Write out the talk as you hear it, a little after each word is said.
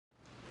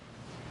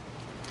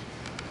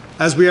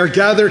As we are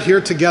gathered here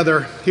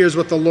together, here's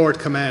what the Lord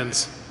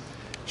commands.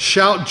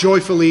 Shout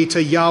joyfully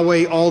to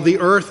Yahweh, all the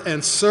earth,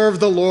 and serve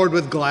the Lord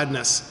with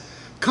gladness.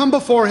 Come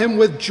before him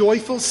with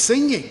joyful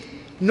singing.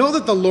 Know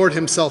that the Lord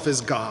himself is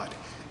God.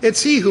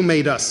 It's he who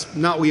made us,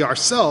 not we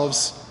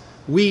ourselves.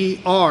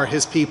 We are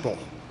his people.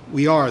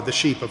 We are the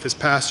sheep of his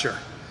pasture.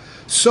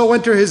 So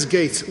enter his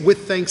gates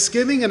with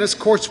thanksgiving and his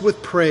courts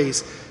with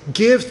praise.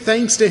 Give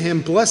thanks to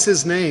him, bless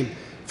his name,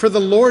 for the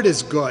Lord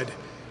is good.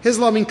 His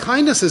loving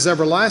kindness is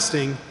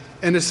everlasting,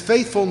 and his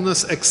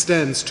faithfulness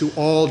extends to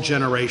all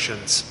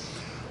generations.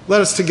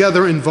 Let us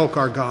together invoke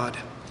our God.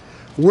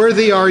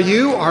 Worthy are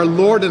you, our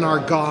Lord and our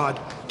God,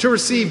 to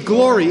receive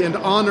glory and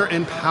honor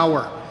and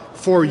power.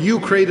 For you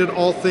created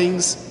all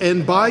things,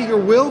 and by your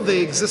will they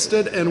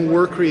existed and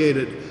were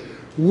created.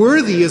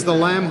 Worthy is the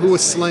Lamb who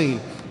was slain,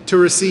 to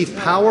receive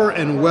power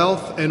and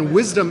wealth and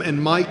wisdom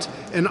and might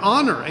and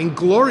honor and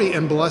glory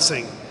and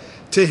blessing.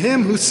 To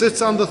him who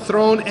sits on the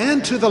throne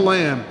and to the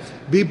Lamb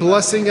be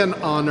blessing and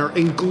honor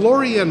and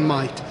glory and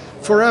might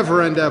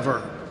forever and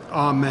ever.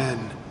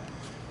 Amen.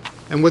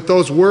 And with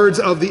those words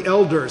of the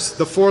elders,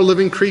 the four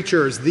living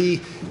creatures, the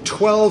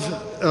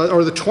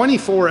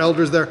 24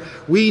 elders there,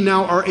 we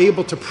now are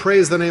able to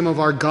praise the name of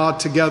our God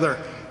together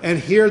and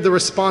hear the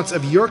response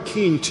of your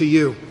King to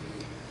you.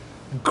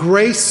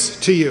 Grace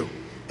to you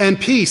and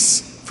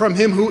peace from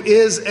him who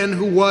is and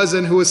who was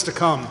and who is to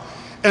come,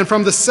 and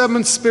from the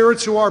seven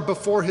spirits who are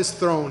before his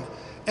throne,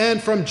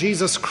 and from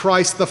Jesus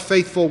Christ, the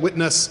faithful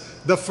witness,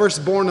 the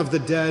firstborn of the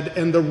dead,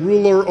 and the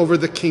ruler over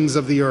the kings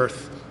of the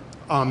earth.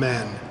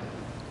 Amen.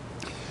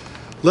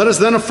 Let us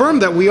then affirm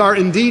that we are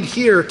indeed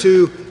here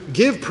to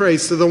give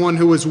praise to the one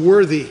who is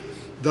worthy,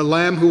 the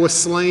Lamb who was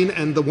slain,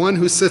 and the one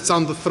who sits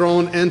on the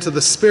throne, and to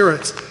the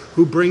spirits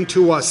who bring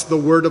to us the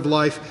word of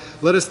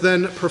life. Let us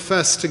then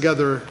profess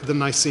together the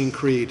Nicene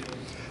Creed.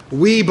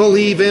 We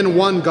believe in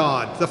one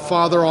God, the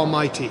Father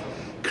Almighty,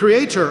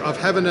 creator of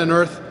heaven and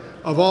earth,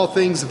 of all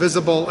things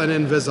visible and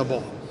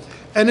invisible,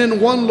 and in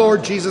one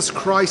Lord Jesus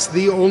Christ,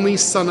 the only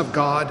Son of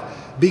God,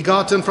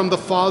 begotten from the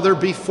Father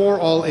before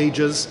all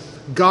ages,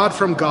 God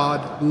from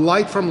God,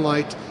 light from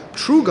light,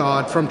 true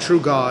God from true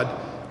God,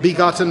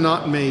 begotten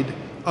not made,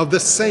 of the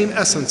same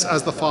essence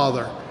as the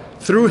Father.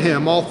 Through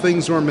him all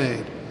things were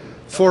made.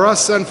 For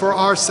us and for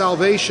our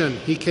salvation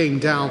he came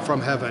down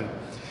from heaven.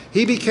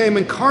 He became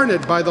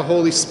incarnate by the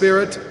Holy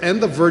Spirit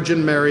and the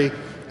Virgin Mary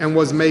and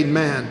was made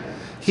man.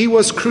 He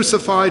was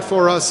crucified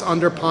for us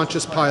under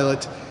Pontius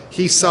Pilate.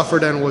 He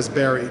suffered and was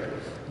buried.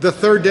 The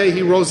third day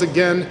he rose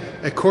again,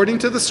 according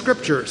to the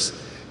Scriptures.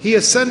 He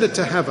ascended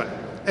to heaven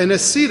and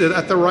is seated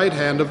at the right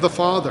hand of the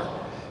Father.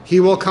 He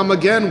will come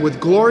again with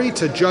glory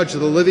to judge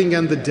the living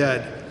and the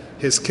dead.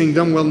 His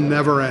kingdom will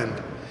never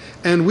end.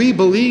 And we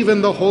believe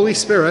in the Holy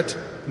Spirit,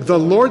 the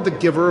Lord, the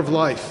giver of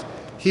life.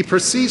 He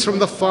proceeds from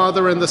the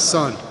Father and the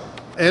Son,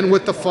 and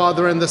with the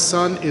Father and the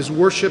Son is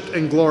worshipped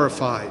and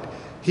glorified.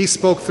 He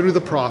spoke through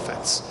the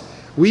prophets.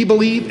 We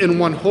believe in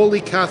one holy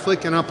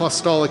Catholic and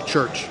Apostolic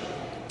Church.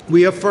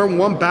 We affirm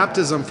one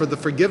baptism for the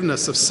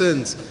forgiveness of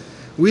sins.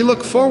 We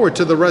look forward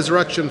to the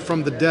resurrection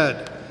from the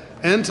dead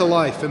and to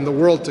life in the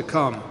world to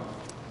come.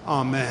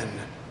 Amen.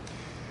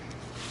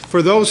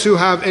 For those who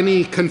have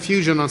any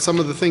confusion on some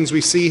of the things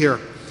we see here,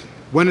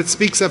 when it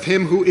speaks of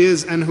him who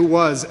is and who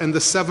was and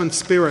the seven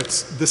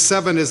spirits, the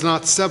seven is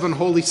not seven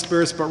Holy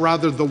Spirits, but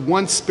rather the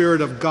one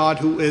Spirit of God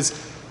who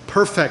is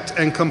perfect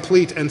and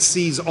complete and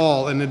sees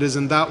all. And it is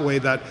in that way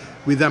that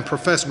we then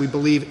profess we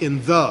believe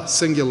in the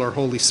singular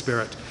Holy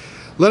Spirit.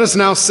 Let us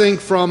now sing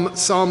from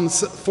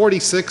Psalms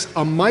 46,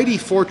 A Mighty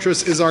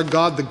Fortress is Our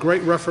God, the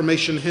great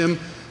Reformation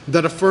hymn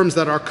that affirms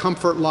that our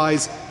comfort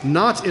lies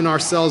not in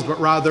ourselves, but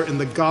rather in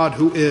the God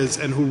who is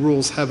and who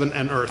rules heaven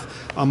and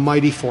earth, a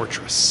mighty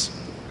fortress.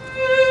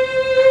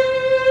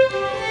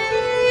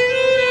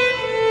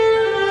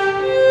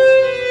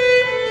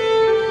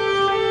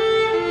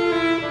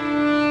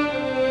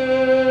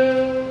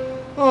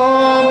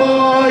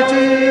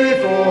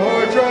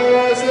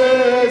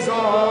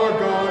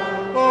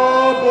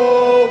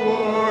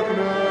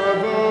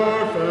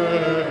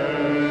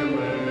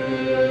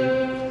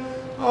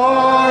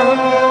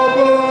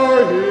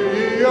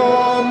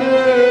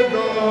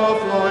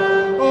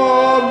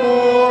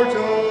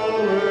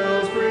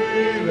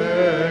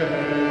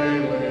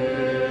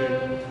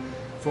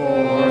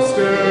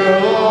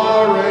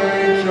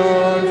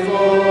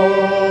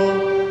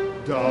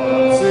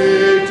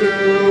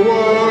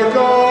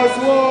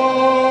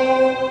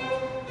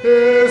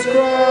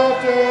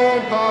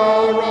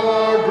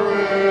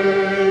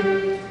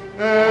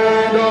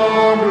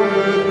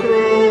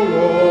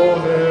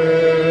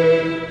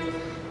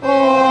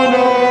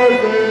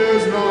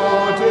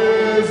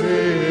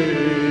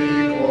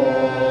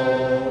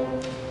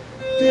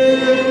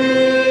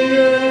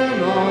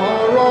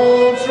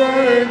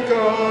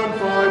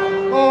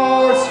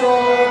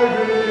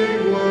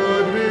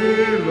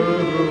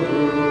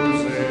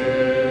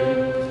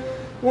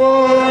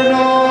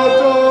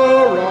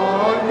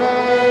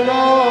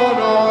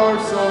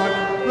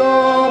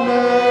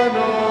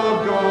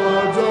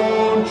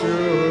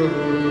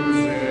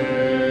 Choosing.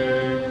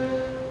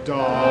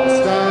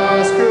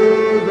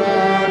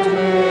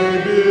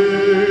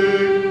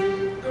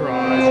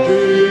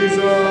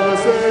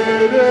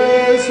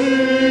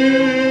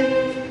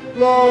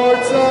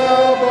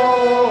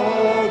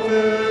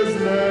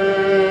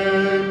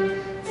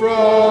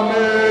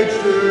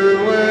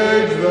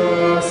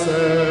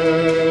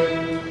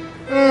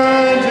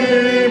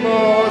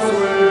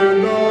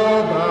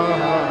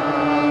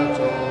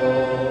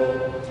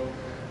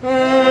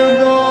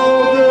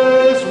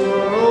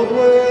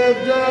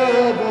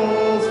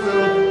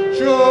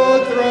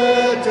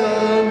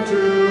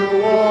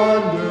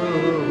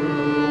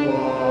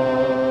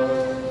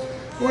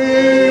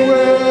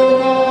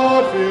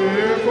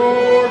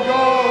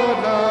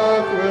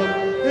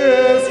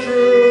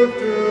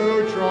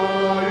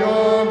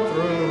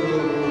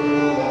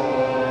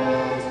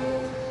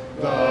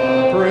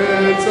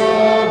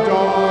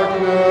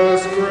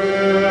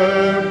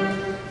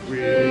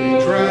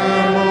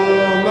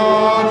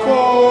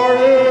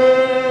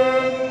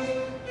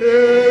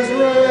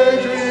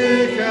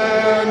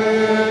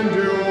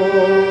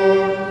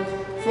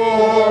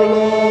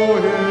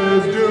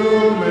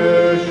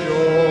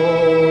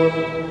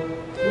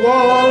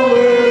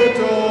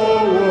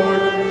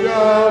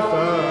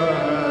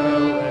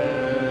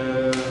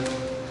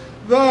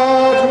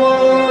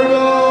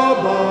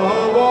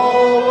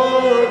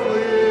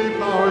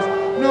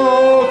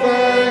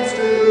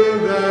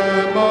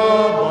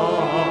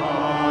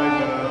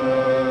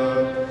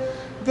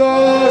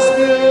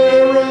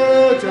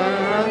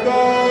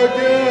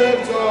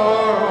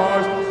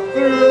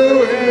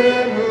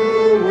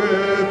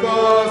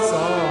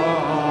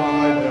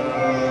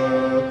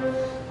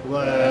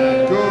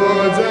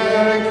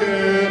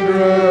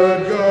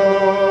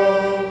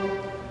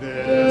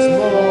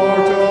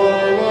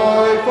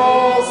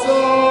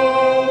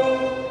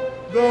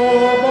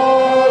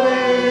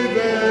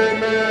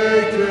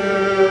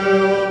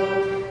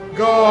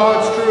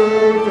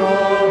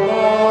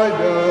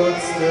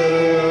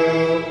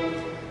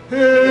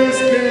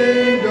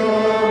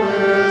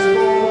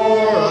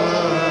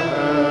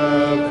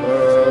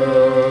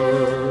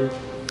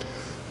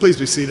 Please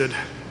be seated.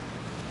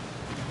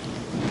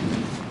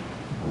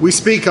 We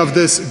speak of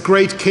this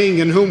great King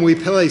in whom we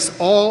place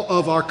all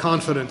of our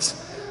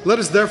confidence. Let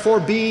us therefore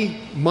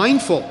be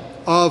mindful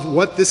of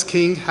what this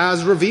King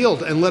has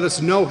revealed, and let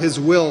us know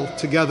his will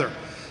together.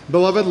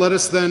 Beloved, let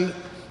us then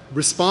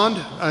respond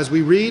as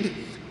we read,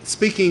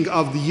 speaking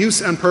of the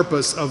use and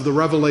purpose of the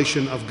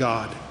revelation of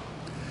God.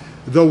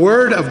 The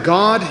word of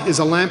God is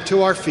a lamp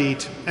to our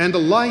feet and a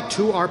light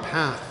to our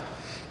path.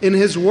 In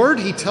his word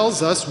he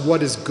tells us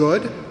what is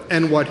good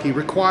and what he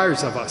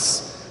requires of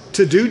us: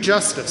 to do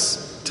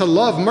justice, to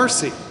love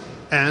mercy,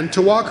 and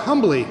to walk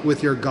humbly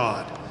with your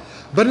God.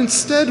 But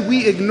instead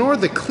we ignore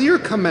the clear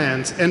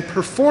commands and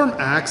perform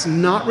acts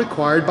not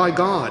required by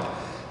God: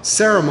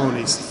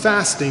 ceremonies,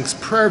 fastings,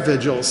 prayer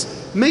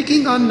vigils,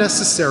 making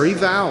unnecessary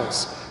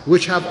vows,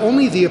 which have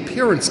only the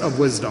appearance of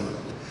wisdom.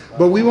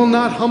 But we will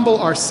not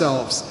humble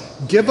ourselves,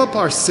 give up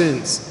our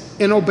sins,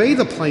 and obey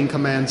the plain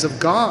commands of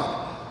God.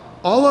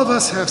 All of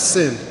us have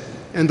sinned,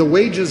 and the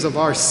wages of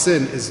our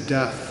sin is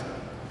death.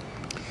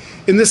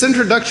 In this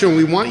introduction,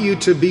 we want you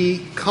to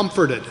be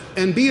comforted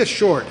and be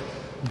assured.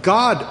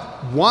 God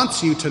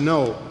wants you to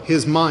know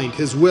his mind,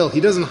 his will. He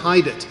doesn't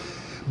hide it.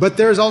 But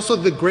there's also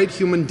the great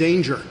human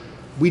danger.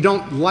 We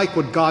don't like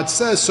what God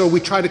says, so we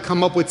try to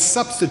come up with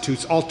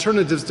substitutes,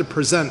 alternatives to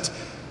present.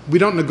 We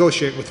don't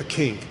negotiate with the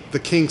King. The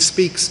King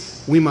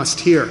speaks, we must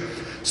hear.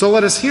 So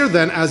let us hear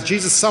then, as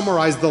Jesus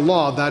summarized the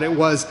law, that it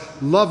was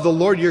love the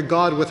Lord your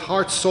God with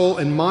heart, soul,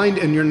 and mind,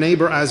 and your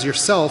neighbor as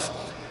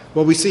yourself.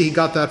 Well, we see he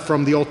got that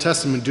from the Old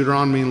Testament,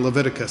 Deuteronomy and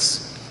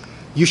Leviticus.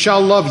 You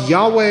shall love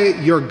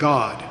Yahweh your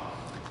God.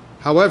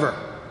 However,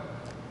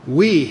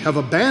 we have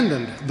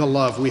abandoned the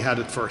love we had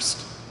at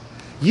first.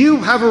 You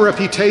have a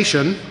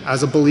reputation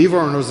as a believer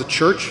and as a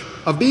church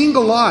of being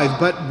alive,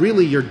 but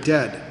really you're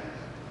dead.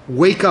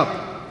 Wake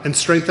up and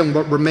strengthen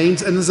what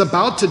remains and is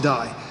about to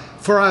die.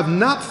 For I have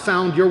not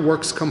found your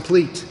works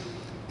complete.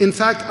 In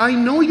fact, I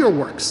know your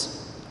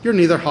works. You're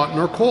neither hot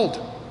nor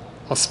cold.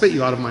 I'll spit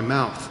you out of my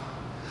mouth.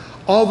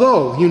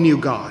 Although you knew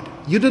God,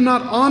 you did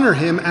not honor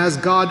him as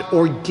God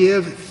or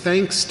give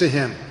thanks to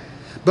him,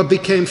 but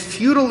became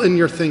futile in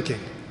your thinking.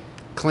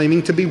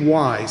 Claiming to be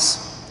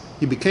wise,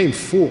 you became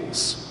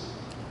fools.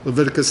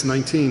 Leviticus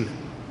 19.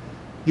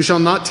 You shall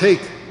not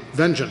take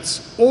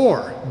vengeance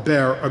or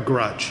bear a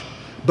grudge,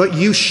 but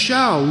you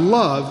shall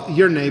love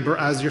your neighbor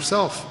as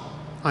yourself.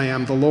 I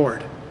am the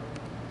Lord.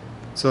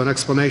 So an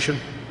explanation: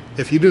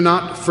 if you do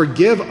not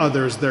forgive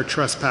others their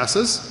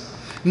trespasses,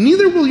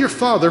 neither will your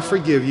Father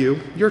forgive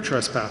you your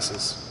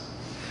trespasses.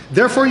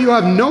 Therefore you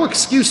have no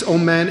excuse, O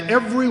man,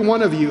 every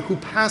one of you who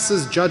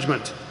passes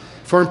judgment.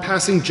 For in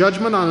passing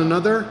judgment on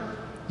another,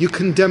 you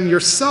condemn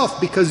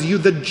yourself, because you,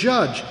 the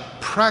judge,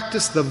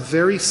 practice the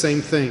very same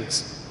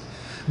things.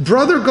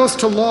 Brother goes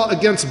to law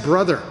against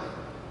brother.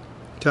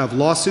 To have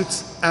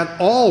lawsuits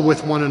at all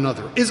with one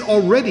another is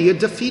already a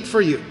defeat for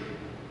you.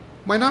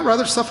 Why not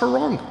rather suffer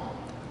wrong?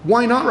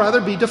 Why not rather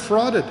be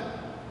defrauded?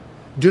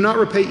 Do not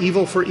repay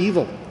evil for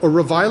evil, or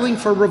reviling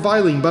for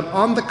reviling, but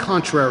on the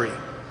contrary,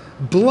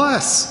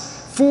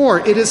 bless, for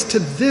it is to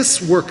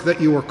this work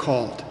that you are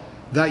called,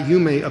 that you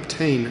may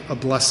obtain a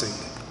blessing.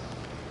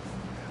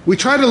 We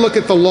try to look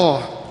at the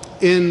law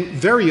in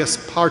various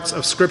parts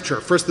of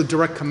Scripture. First, the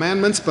direct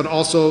commandments, but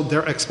also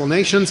their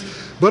explanations,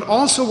 but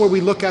also where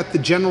we look at the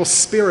general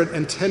spirit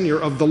and tenor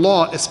of the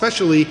law,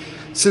 especially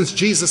since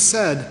Jesus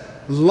said,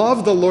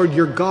 love the Lord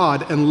your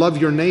God and love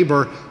your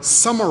neighbor,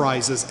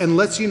 summarizes and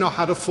lets you know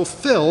how to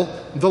fulfill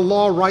the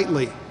law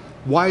rightly.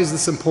 Why is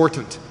this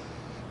important?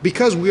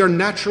 Because we are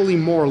naturally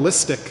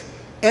moralistic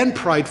and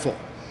prideful.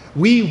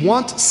 We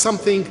want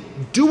something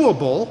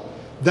doable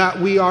that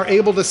we are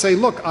able to say,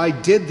 look, I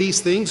did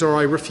these things, or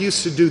I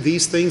refuse to do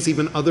these things,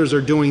 even others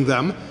are doing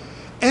them.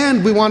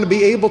 And we want to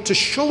be able to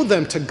show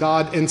them to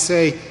God and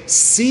say,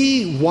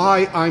 see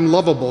why I'm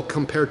lovable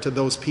compared to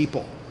those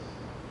people.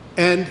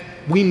 And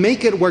we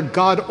make it where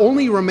God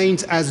only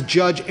remains as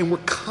judge, and we're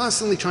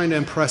constantly trying to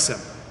impress him.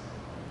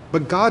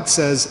 But God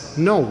says,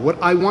 no,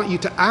 what I want you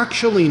to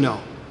actually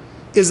know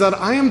is that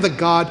I am the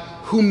God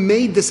who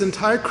made this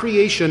entire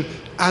creation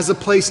as a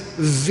place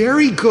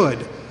very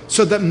good,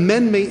 so that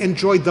men may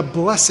enjoy the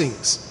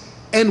blessings.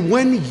 And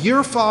when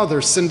your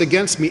father sinned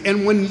against me,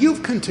 and when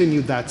you've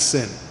continued that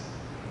sin,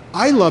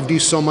 I loved you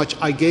so much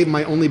I gave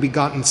my only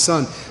begotten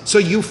son. So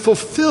you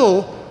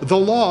fulfill the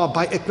law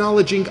by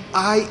acknowledging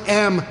I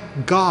am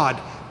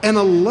God, and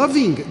a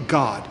loving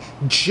God,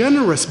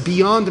 generous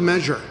beyond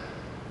measure.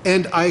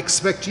 And I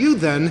expect you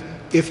then,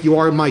 if you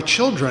are my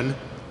children,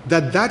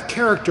 that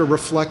character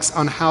reflects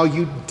on how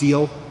you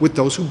deal with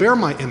those who bear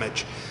my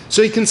image.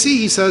 So you can see,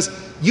 he says,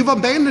 you've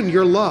abandoned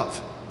your love.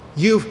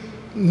 You've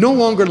no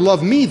longer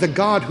loved me, the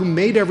God who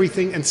made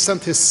everything and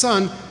sent his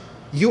son.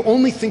 You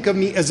only think of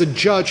me as a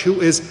judge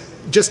who is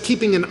just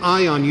keeping an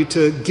eye on you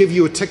to give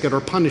you a ticket or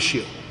punish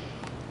you.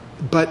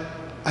 But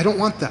I don't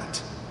want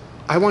that.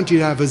 I want you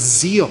to have a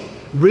zeal.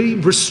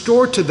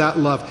 Restore to that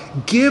love.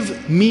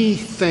 Give me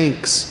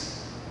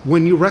thanks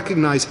when you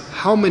recognize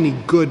how many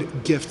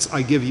good gifts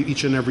I give you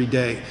each and every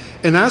day.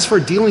 And as for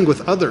dealing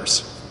with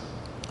others,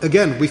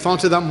 Again, we fall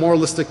into that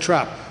moralistic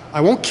trap.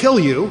 I won't kill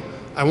you,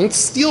 I won't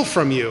steal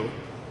from you,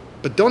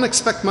 but don't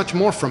expect much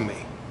more from me.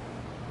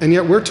 And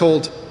yet we're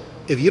told,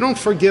 if you don't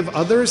forgive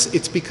others,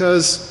 it's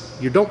because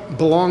you don't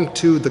belong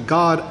to the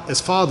God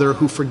as Father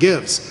who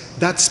forgives.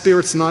 That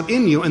Spirit's not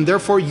in you, and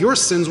therefore your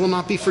sins will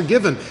not be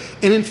forgiven.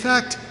 And in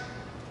fact,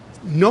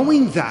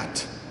 knowing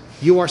that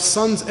you are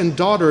sons and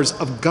daughters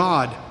of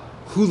God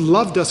who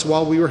loved us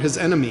while we were his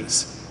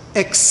enemies,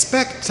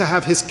 expect to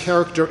have his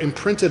character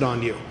imprinted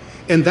on you.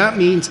 And that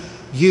means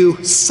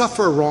you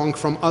suffer wrong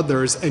from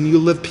others and you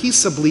live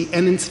peaceably,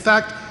 and in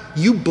fact,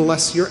 you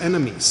bless your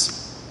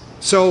enemies.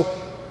 So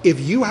if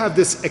you have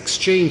this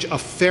exchange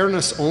of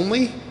fairness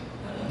only,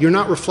 you're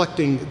not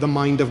reflecting the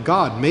mind of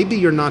God. Maybe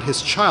you're not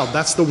his child.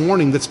 That's the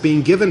warning that's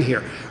being given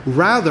here.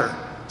 Rather,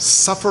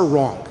 suffer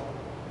wrong.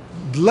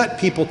 Let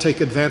people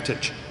take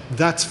advantage.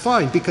 That's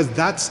fine, because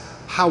that's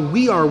how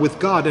we are with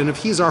God. And if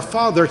he's our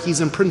Father,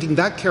 he's imprinting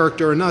that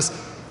character in us.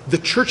 The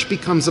church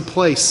becomes a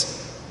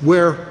place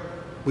where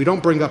we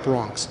don't bring up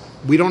wrongs.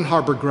 We don't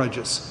harbor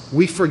grudges.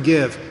 We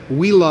forgive.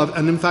 We love.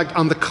 And in fact,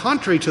 on the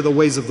contrary to the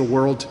ways of the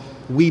world,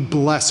 we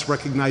bless,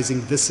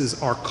 recognizing this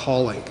is our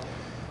calling.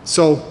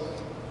 So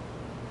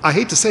I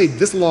hate to say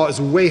this law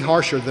is way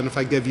harsher than if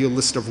I gave you a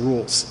list of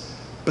rules.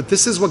 But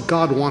this is what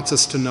God wants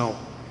us to know.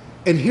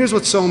 And here's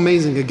what's so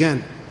amazing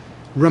again.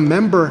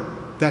 Remember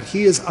that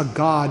he is a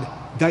God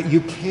that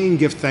you can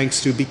give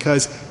thanks to,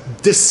 because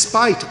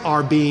despite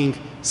our being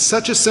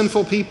such a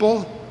sinful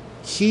people,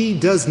 he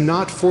does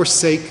not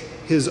forsake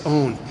his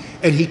own.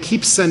 And he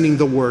keeps sending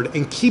the word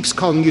and keeps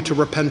calling you to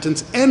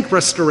repentance and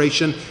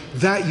restoration,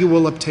 that you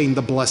will obtain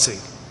the blessing.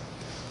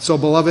 So,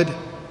 beloved,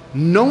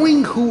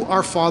 knowing who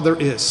our Father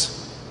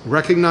is,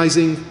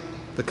 recognizing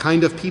the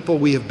kind of people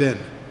we have been,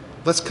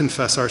 let's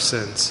confess our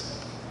sins.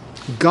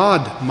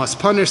 God must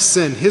punish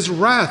sin. His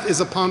wrath is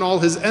upon all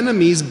his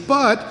enemies,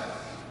 but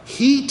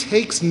he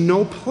takes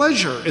no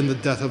pleasure in the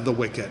death of the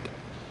wicked.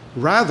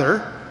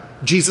 Rather,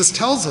 Jesus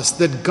tells us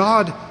that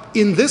God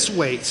in this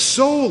way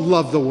so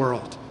loved the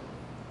world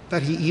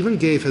that he even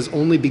gave his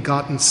only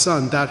begotten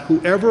Son, that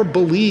whoever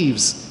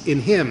believes in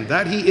him,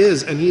 that he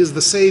is, and he is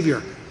the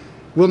Savior,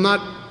 will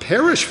not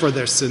perish for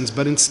their sins,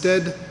 but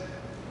instead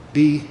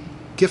be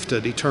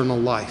gifted eternal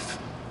life.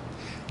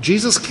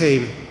 Jesus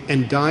came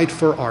and died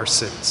for our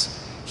sins.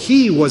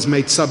 He was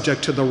made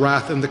subject to the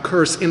wrath and the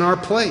curse in our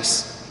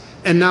place.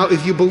 And now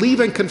if you believe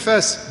and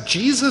confess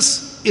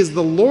Jesus is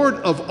the Lord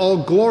of all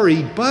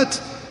glory, but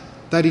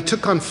that he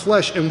took on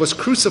flesh and was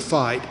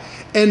crucified,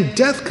 and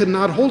death could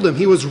not hold him,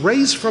 he was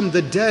raised from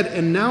the dead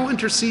and now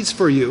intercedes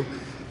for you,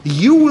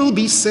 you will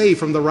be saved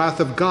from the wrath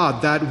of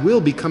God that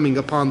will be coming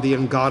upon the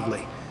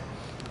ungodly.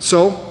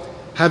 So,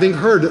 having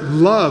heard,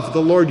 love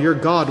the Lord your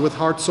God with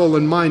heart, soul,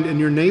 and mind, and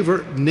your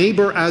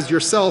neighbor as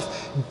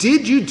yourself,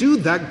 did you do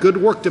that good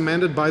work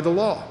demanded by the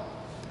law?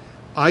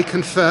 I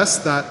confess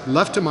that,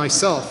 left to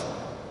myself,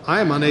 I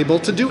am unable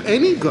to do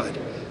any good,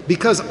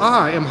 because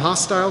I am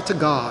hostile to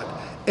God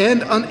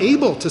and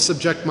unable to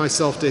subject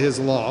myself to his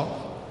law,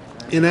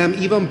 and am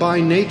even by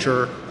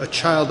nature a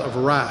child of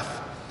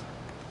wrath.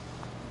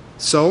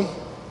 So,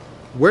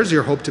 where's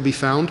your hope to be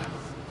found?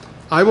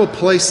 I will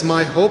place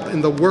my hope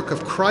in the work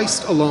of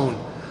Christ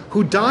alone,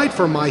 who died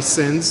for my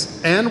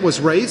sins and was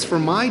raised for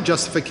my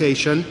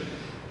justification,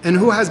 and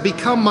who has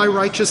become my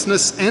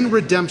righteousness and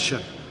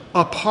redemption,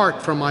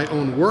 apart from my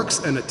own works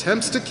and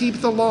attempts to keep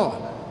the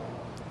law.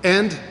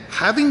 And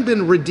having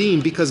been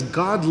redeemed because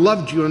God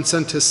loved you and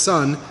sent his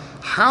Son,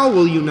 how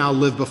will you now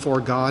live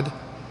before God?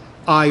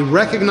 I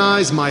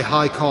recognize my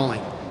high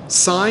calling,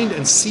 signed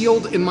and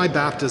sealed in my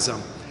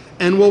baptism,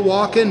 and will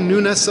walk in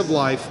newness of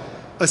life,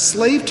 a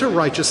slave to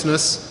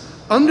righteousness,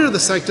 under the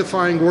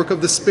sanctifying work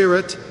of the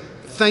Spirit,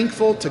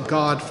 thankful to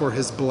God for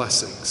his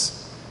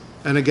blessings.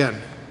 And again,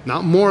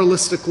 not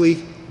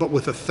moralistically, but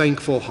with a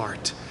thankful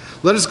heart.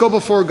 Let us go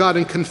before God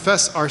and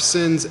confess our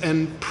sins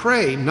and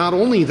pray not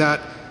only that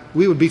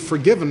we would be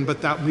forgiven,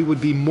 but that we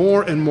would be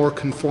more and more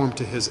conformed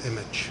to his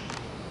image.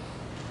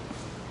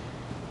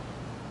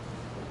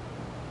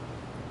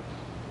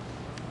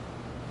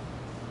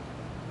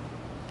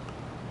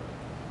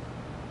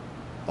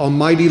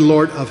 Almighty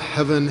Lord of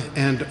heaven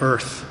and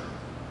earth,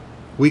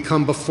 we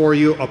come before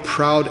you a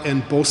proud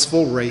and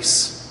boastful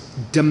race,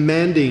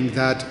 demanding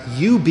that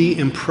you be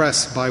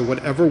impressed by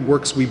whatever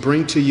works we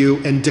bring to you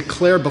and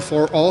declare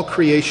before all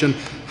creation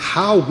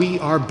how we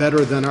are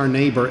better than our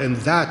neighbor, and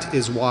that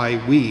is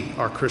why we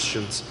are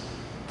Christians.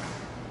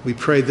 We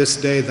pray this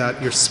day that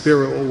your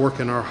Spirit will work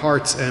in our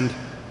hearts and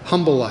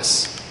humble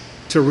us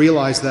to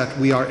realize that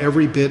we are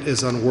every bit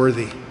as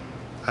unworthy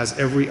as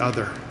every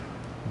other,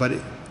 but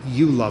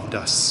you loved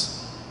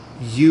us.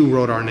 You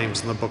wrote our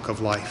names in the book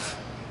of life.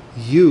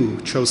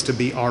 You chose to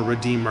be our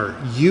Redeemer.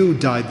 You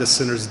died the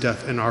sinner's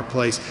death in our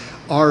place.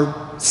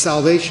 Our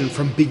salvation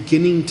from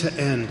beginning to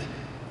end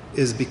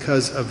is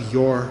because of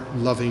your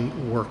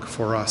loving work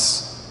for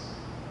us.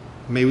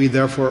 May we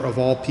therefore of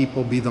all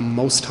people be the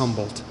most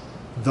humbled,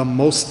 the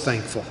most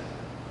thankful,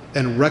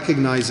 and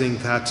recognizing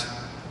that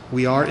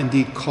we are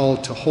indeed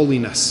called to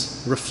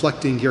holiness,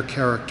 reflecting your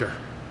character.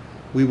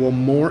 we will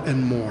more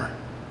and more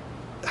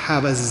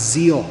have a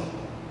zeal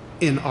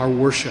in our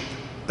worship,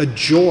 a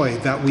joy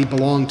that we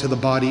belong to the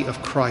body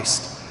of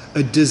Christ,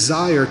 a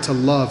desire to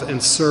love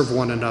and serve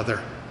one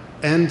another,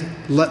 and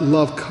let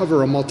love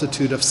cover a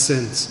multitude of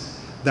sins,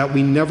 that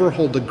we never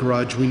hold a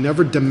grudge, we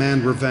never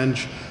demand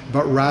revenge,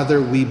 but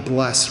rather we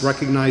bless,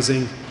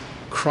 recognizing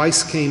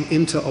Christ came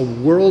into a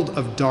world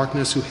of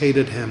darkness who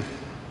hated him,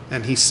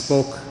 and he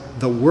spoke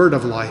the word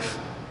of life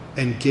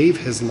and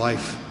gave his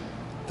life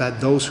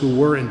that those who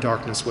were in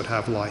darkness would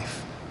have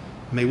life.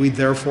 May we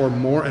therefore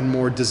more and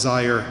more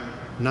desire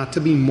not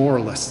to be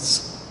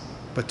moralists,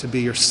 but to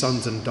be your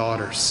sons and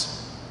daughters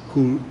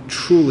who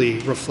truly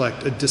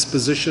reflect a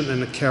disposition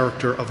and a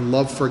character of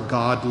love for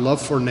God,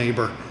 love for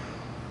neighbor,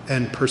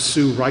 and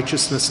pursue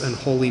righteousness and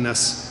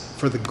holiness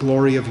for the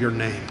glory of your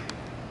name.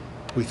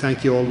 We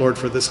thank you, O Lord,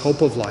 for this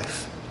hope of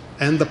life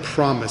and the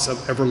promise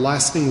of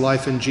everlasting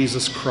life in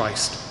Jesus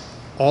Christ,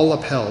 all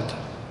upheld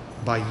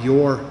by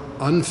your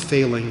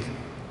unfailing,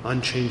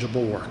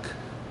 unchangeable work.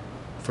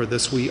 For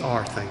this we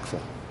are thankful.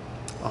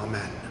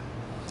 Amen.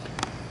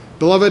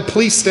 Beloved,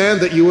 please stand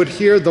that you would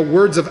hear the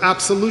words of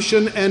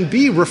absolution and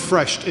be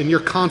refreshed in your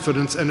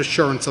confidence and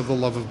assurance of the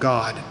love of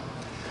God.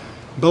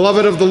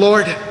 Beloved of the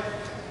Lord,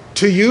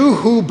 to you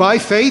who by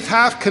faith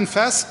have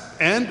confessed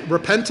and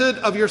repented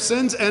of your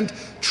sins and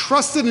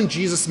trusted in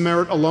Jesus'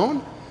 merit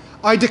alone,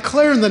 I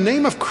declare in the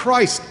name of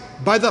Christ,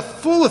 by the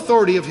full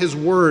authority of his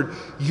word,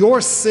 your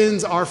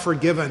sins are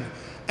forgiven,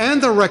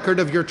 and the record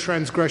of your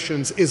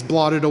transgressions is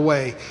blotted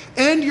away,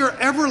 and your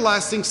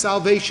everlasting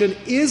salvation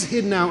is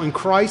hid now in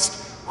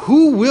Christ,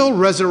 who will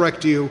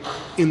resurrect you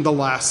in the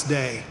last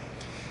day.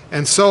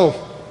 And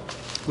so,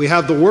 we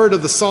have the word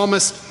of the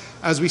psalmist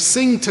as we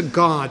sing to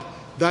God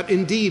that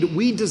indeed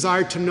we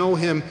desire to know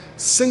him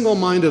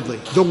single-mindedly,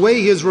 the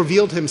way he has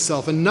revealed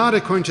himself, and not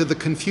according to the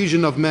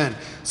confusion of men.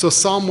 So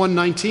Psalm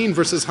 119,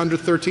 verses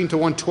 113 to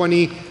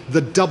 120,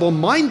 the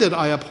double-minded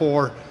I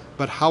abhor,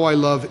 but how I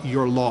love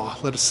your law.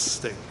 Let us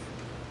sing.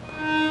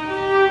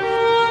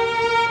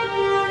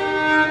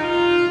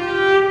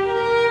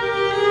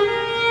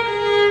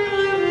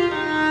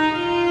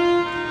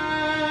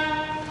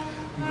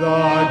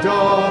 The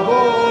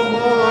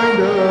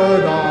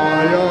double-minded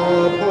I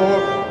abhor,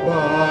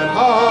 but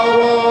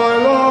how I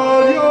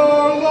love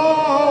your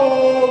law, O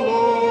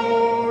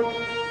Lord.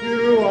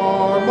 You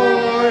are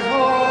my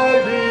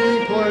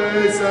hiding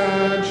place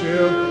and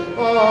shield.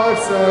 I've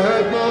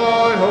set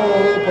my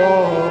hope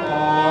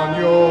upon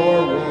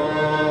your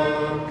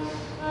word.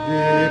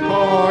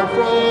 Depart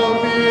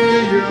from me,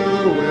 you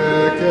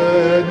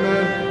wicked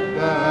men,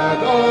 that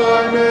I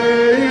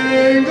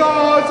may in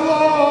God's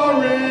law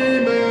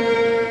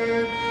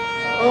remain.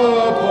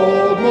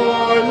 Uphold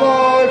my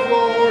life,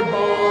 Lord,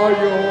 by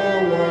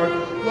your word.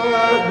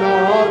 Let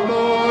not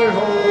my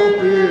hope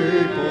be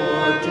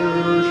put to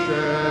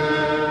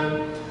shame.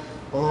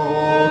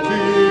 Oh,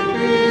 keep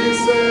me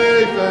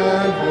safe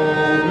and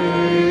hold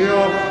me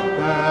up,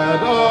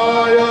 that I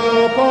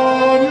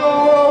upon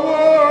your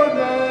word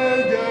may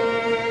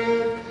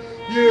gain.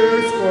 You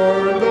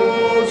spurn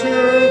those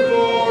who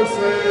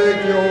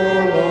forsake your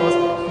laws.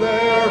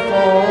 Their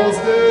false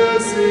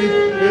deceit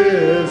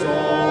is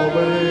all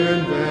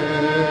in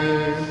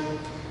vain.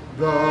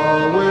 The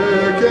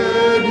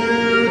wicked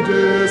you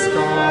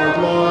discard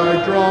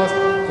like dross.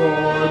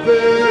 For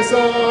this I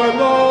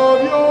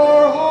love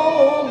your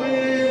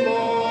holy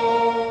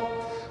law.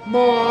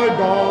 My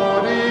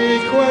body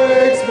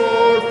quakes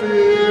for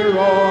fear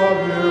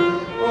of you.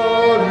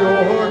 Of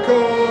your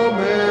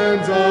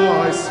commands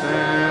I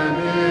stand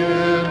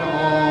in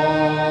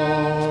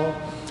awe.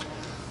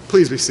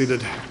 Please be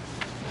seated.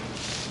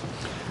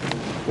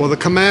 Well, the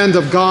command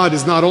of God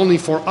is not only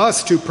for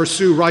us to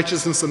pursue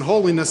righteousness and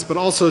holiness, but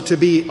also to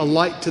be a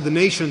light to the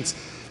nations.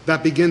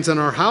 That begins in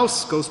our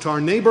house, goes to our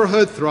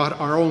neighborhood, throughout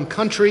our own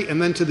country,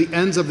 and then to the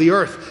ends of the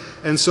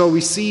earth. And so we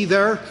see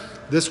there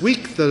this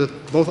week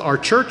both our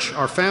church,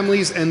 our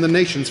families, and the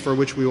nations for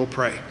which we will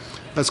pray.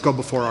 Let's go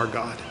before our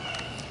God.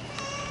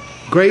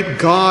 Great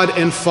God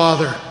and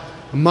Father,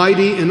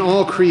 mighty in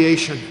all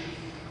creation,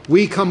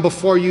 we come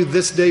before you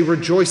this day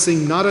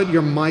rejoicing not at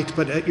your might,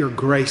 but at your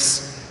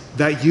grace,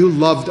 that you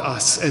loved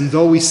us, and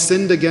though we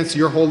sinned against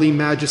your holy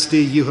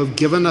majesty, you have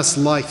given us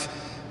life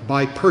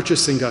by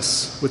purchasing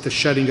us with the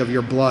shedding of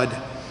your blood.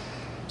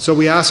 So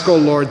we ask, O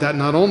Lord, that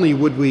not only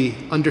would we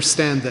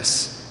understand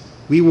this,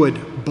 we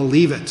would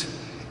believe it.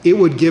 It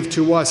would give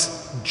to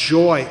us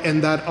joy,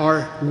 and that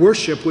our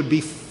worship would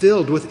be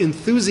filled with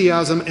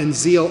enthusiasm and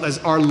zeal as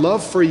our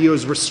love for you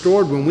is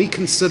restored when we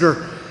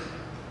consider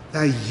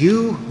that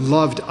you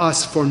loved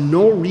us for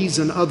no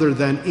reason other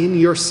than in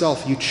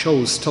yourself you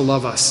chose to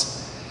love us.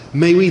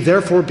 May we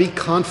therefore be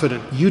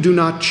confident you do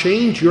not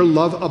change, your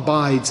love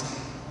abides,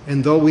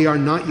 and though we are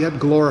not yet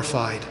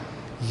glorified,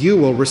 you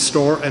will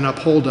restore and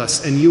uphold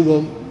us, and you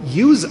will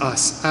use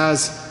us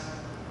as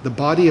the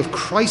body of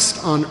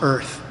Christ on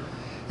earth.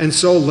 And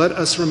so let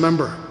us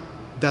remember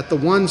that the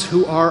ones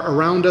who are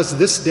around us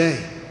this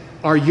day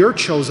are your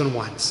chosen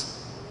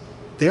ones.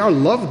 They are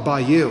loved by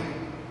you.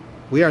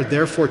 We are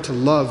therefore to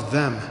love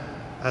them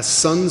as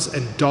sons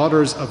and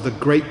daughters of the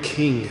great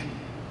King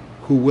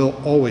who will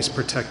always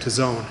protect his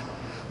own.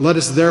 Let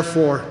us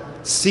therefore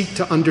seek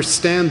to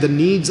understand the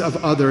needs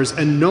of others,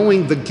 and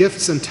knowing the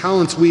gifts and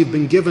talents we've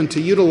been given, to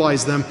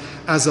utilize them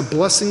as a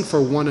blessing for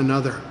one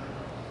another,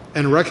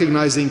 and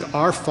recognizing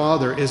our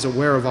Father is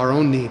aware of our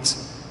own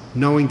needs,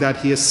 knowing that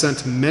he has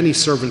sent many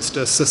servants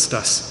to assist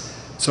us.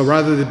 So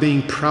rather than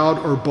being proud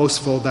or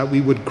boastful, that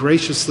we would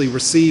graciously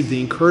receive the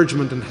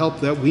encouragement and help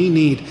that we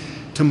need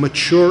to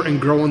mature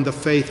and grow in the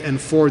faith, and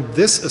for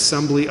this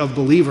assembly of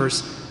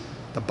believers,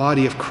 the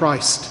body of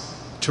Christ,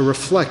 to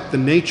reflect the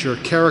nature,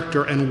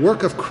 character, and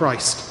work of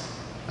Christ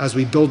as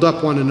we build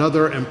up one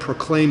another and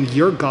proclaim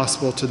your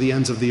gospel to the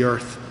ends of the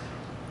earth.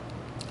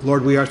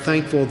 Lord, we are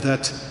thankful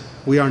that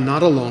we are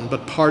not alone,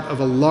 but part of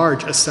a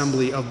large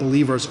assembly of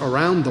believers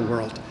around the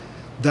world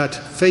that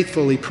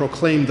faithfully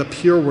proclaim the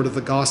pure word of the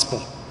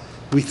gospel.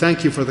 We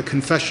thank you for the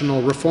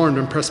confessional, Reformed,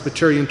 and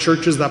Presbyterian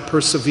churches that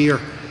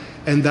persevere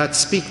and that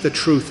speak the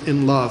truth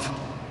in love,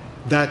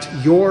 that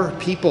your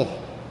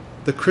people,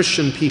 the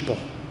Christian people,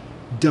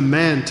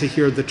 demand to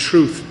hear the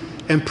truth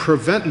and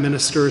prevent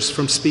ministers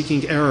from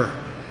speaking error,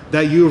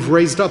 that you have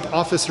raised up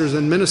officers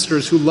and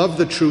ministers who love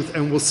the truth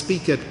and will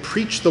speak it,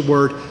 preach the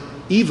word,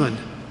 even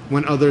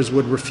when others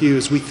would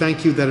refuse. We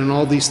thank you that in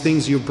all these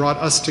things you've brought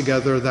us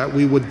together, that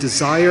we would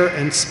desire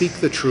and speak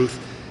the truth,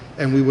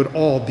 and we would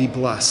all be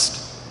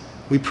blessed.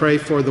 We pray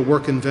for the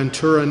work in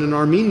Ventura and in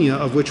Armenia,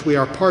 of which we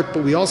are part,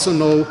 but we also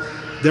know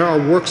there are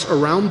works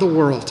around the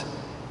world,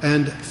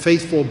 and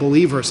faithful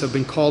believers have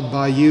been called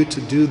by you to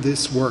do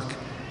this work.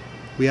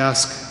 We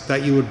ask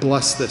that you would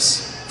bless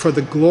this for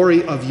the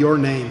glory of your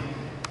name,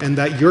 and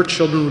that your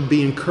children would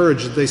be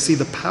encouraged as they see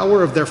the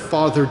power of their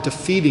Father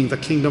defeating the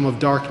kingdom of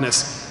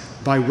darkness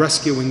by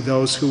rescuing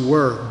those who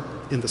were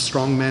in the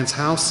strong man's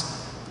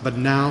house, but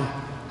now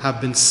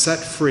have been set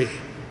free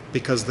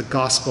because the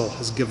gospel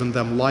has given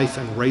them life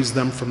and raised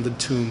them from the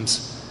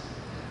tombs.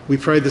 We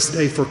pray this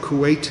day for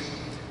Kuwait.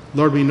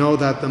 Lord, we know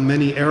that the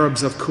many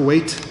Arabs of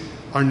Kuwait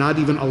are not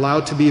even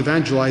allowed to be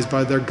evangelized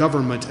by their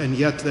government, and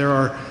yet there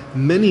are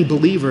many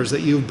believers that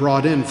you've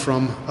brought in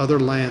from other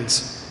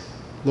lands.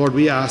 Lord,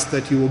 we ask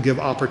that you will give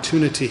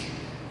opportunity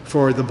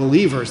for the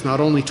believers not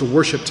only to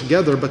worship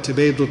together, but to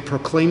be able to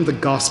proclaim the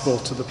gospel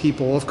to the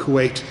people of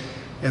Kuwait,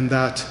 and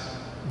that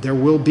there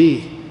will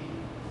be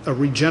a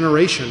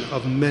regeneration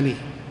of many,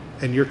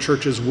 and your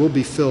churches will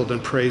be filled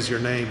and praise your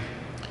name.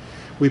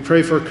 We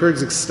pray for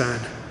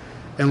Kyrgyzstan.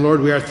 And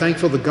Lord, we are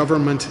thankful the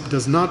government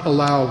does not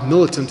allow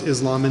militant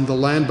Islam in the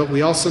land, but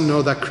we also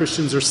know that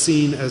Christians are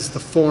seen as the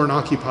foreign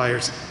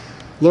occupiers.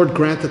 Lord,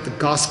 grant that the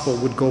gospel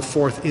would go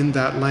forth in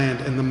that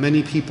land, and the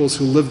many peoples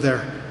who live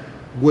there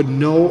would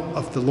know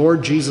of the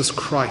Lord Jesus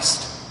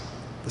Christ,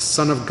 the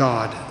Son of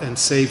God and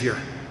Savior,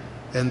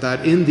 and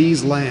that in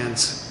these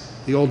lands,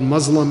 the old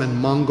Muslim and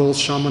Mongol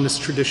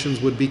shamanist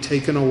traditions would be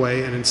taken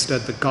away, and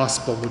instead the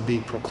gospel would be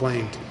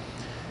proclaimed.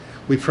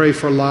 We pray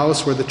for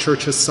Laos, where the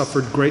church has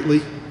suffered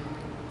greatly.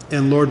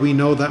 And Lord, we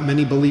know that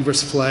many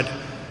believers fled,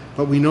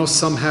 but we know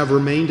some have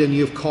remained, and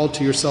you have called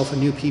to yourself a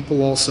new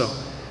people also.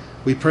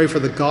 We pray for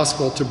the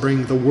gospel to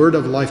bring the word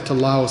of life to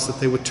Laos, that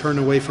they would turn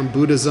away from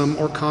Buddhism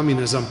or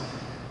communism,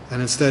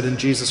 and instead in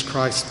Jesus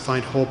Christ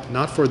find hope,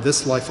 not for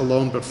this life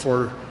alone, but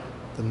for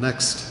the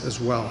next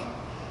as well.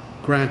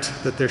 Grant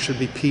that there should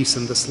be peace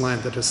in this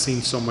land that has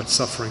seen so much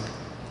suffering.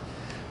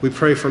 We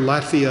pray for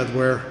Latvia,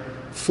 where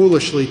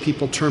foolishly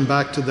people turn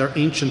back to their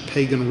ancient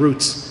pagan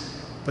roots.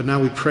 But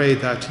now we pray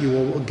that you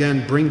will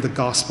again bring the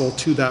gospel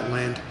to that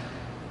land.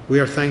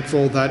 We are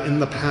thankful that in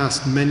the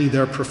past many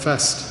there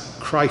professed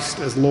Christ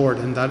as Lord,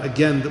 and that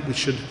again that we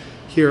should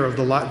hear of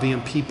the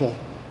Latvian people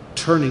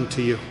turning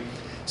to you.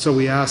 So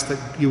we ask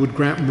that you would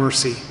grant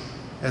mercy,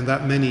 and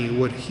that many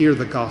would hear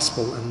the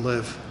gospel and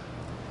live.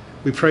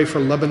 We pray for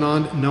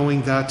Lebanon,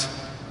 knowing that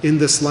in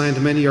this land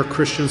many are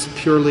Christians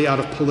purely out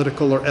of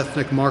political or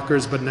ethnic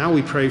markers, but now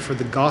we pray for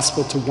the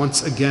gospel to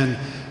once again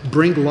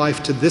bring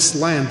life to this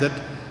land that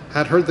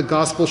had heard the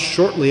gospel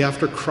shortly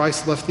after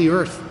Christ left the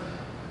earth.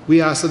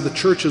 We ask that the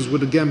churches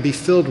would again be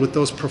filled with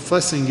those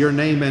professing your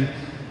name, and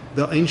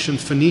the ancient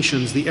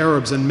Phoenicians, the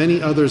Arabs, and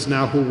many others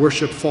now who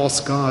worship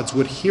false gods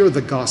would hear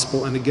the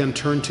gospel and again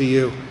turn to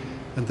you,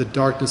 and the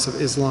darkness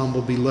of Islam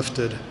will be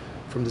lifted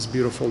from this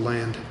beautiful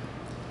land.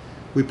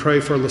 We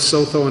pray for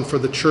Lesotho and for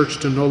the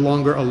church to no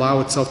longer allow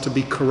itself to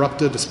be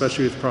corrupted,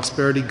 especially with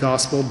prosperity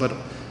gospel, but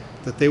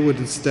that they would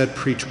instead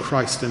preach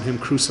Christ and him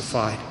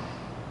crucified.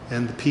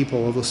 And the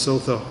people of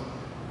Lesotho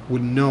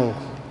would know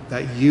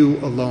that you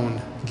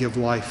alone give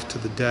life to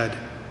the dead.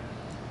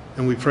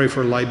 And we pray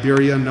for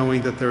Liberia,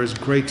 knowing that there is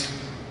great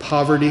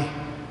poverty,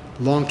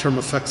 long-term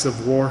effects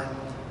of war.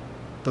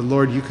 But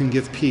Lord, you can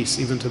give peace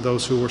even to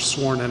those who were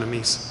sworn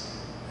enemies.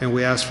 And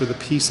we ask for the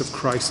peace of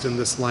Christ in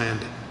this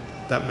land,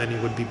 that many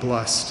would be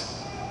blessed.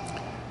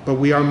 But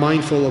we are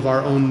mindful of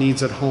our own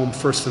needs at home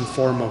first and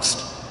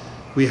foremost.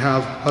 We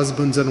have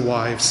husbands and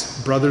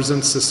wives, brothers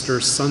and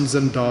sisters, sons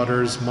and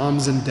daughters,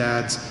 moms and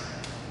dads,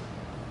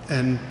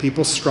 and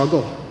people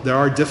struggle. There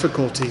are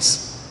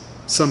difficulties.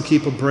 Some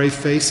keep a brave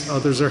face,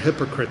 others are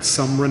hypocrites,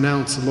 some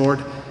renounce. Lord,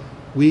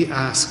 we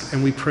ask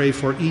and we pray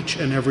for each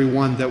and every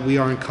one that we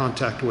are in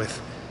contact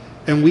with.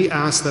 And we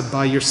ask that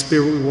by your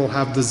Spirit we will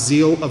have the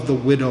zeal of the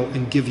widow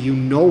and give you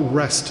no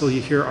rest till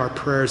you hear our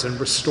prayers and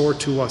restore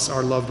to us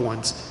our loved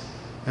ones.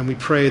 And we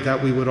pray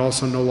that we would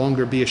also no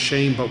longer be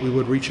ashamed, but we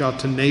would reach out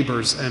to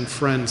neighbors and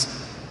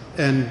friends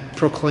and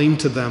proclaim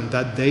to them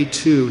that they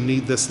too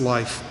need this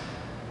life.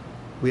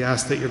 We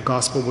ask that your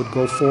gospel would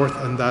go forth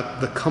and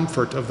that the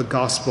comfort of the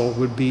gospel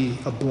would be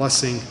a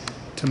blessing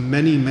to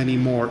many, many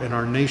more in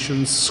our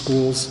nations,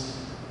 schools,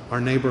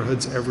 our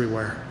neighborhoods,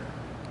 everywhere.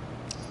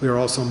 We are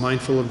also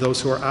mindful of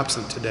those who are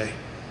absent today.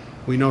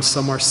 We know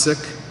some are sick.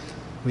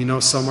 We know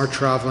some are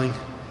traveling.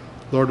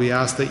 Lord, we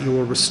ask that you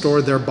will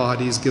restore their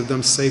bodies, give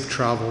them safe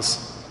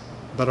travels.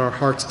 But our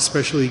hearts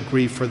especially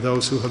grieve for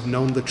those who have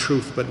known the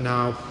truth but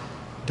now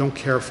don't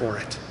care for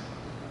it.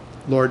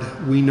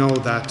 Lord, we know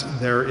that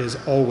there is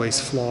always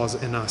flaws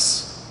in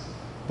us,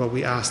 but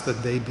we ask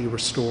that they be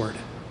restored.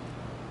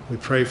 We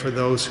pray for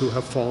those who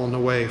have fallen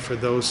away, for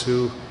those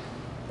who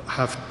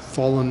have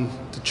fallen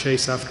to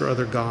chase after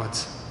other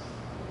gods.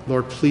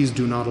 Lord, please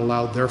do not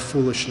allow their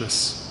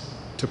foolishness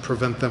to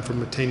prevent them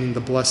from attaining the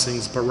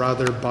blessings, but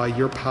rather by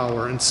your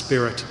power and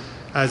Spirit,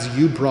 as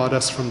you brought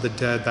us from the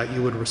dead, that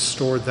you would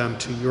restore them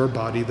to your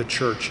body, the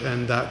church,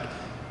 and that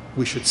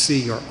we should see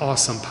your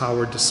awesome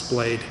power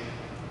displayed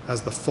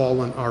as the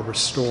fallen are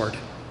restored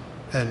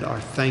and are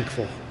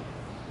thankful.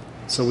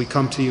 So we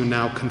come to you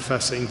now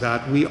confessing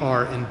that we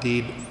are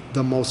indeed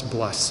the most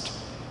blessed,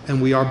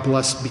 and we are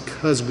blessed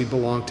because we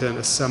belong to an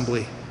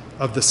assembly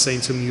of the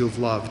saints whom you have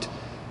loved.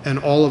 And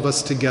all of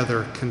us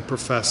together can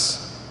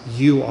profess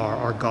you are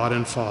our God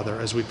and Father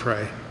as we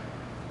pray.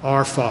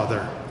 Our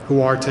Father,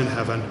 who art in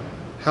heaven,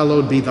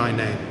 hallowed be thy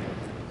name.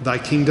 Thy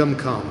kingdom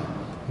come,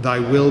 thy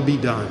will be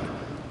done,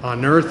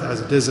 on earth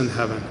as it is in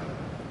heaven.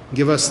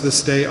 Give us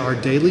this day our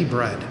daily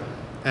bread,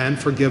 and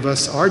forgive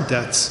us our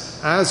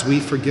debts as we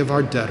forgive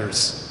our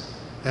debtors.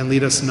 And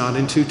lead us not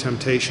into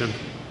temptation,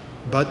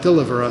 but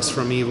deliver us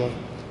from evil.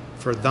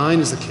 For thine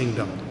is the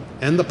kingdom,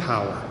 and the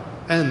power,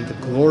 and the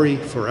glory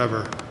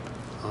forever.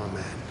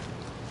 Amen.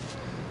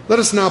 Let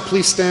us now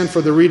please stand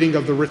for the reading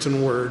of the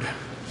written word.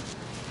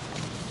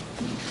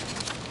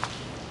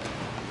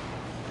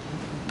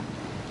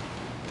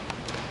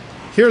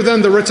 Hear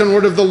then the written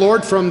word of the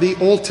Lord from the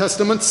Old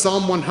Testament,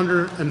 Psalm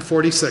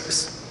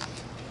 146.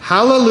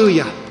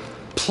 Hallelujah!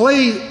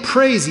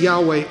 Praise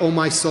Yahweh, O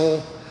my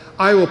soul.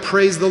 I will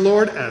praise the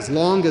Lord as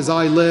long as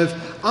I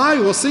live. I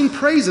will sing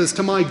praises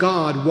to my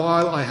God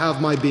while I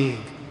have my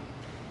being.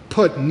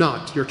 Put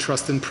not your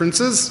trust in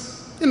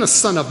princes, in a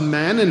son of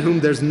man in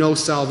whom there's no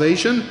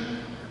salvation.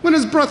 When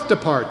his breath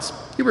departs,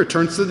 he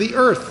returns to the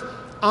earth.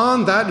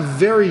 On that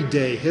very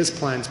day his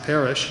plans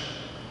perish.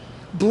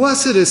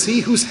 Blessed is he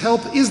whose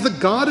help is the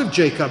God of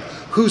Jacob,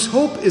 whose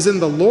hope is in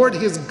the Lord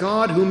his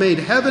God, who made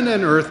heaven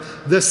and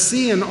earth, the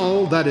sea and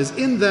all that is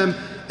in them,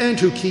 and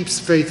who keeps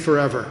faith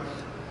forever,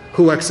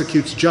 who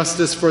executes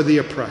justice for the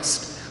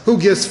oppressed, who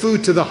gives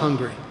food to the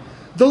hungry.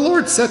 The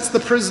Lord sets the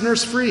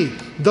prisoners free.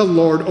 The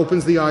Lord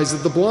opens the eyes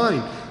of the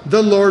blind.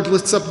 The Lord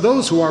lifts up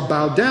those who are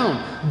bowed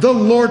down. The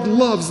Lord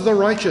loves the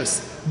righteous.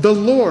 The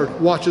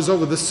Lord watches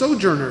over the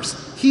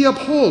sojourners. He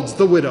upholds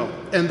the widow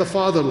and the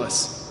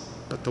fatherless.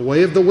 But the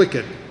way of the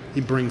wicked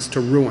he brings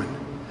to ruin.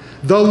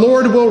 The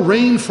Lord will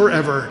reign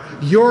forever.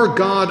 Your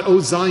God,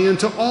 O Zion,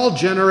 to all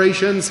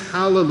generations.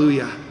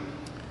 Hallelujah.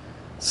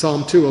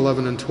 Psalm 2,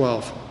 11 and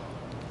 12.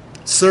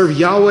 Serve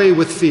Yahweh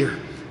with fear.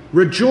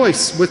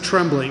 Rejoice with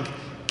trembling.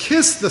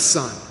 Kiss the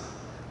Son.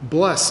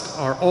 Blessed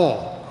are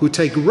all who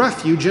take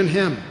refuge in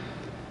him.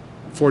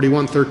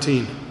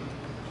 41:13.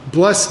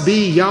 Blessed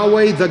be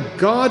Yahweh, the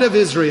God of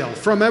Israel,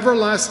 from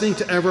everlasting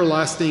to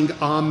everlasting.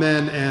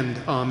 Amen and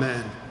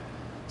amen.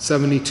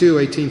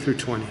 72:18 through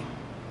 20.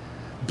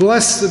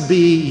 Blessed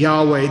be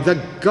Yahweh,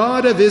 the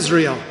God of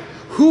Israel,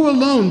 who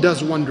alone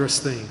does wondrous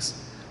things.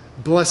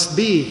 Blessed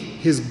be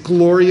his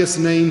glorious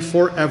name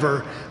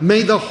forever.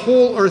 May the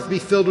whole earth be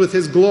filled with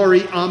his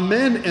glory.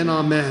 Amen and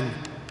amen.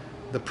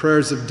 The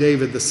prayers of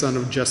David, the son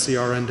of Jesse,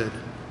 are ended.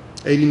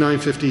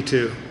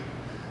 89:52.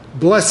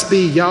 Blessed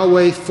be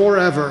Yahweh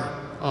forever.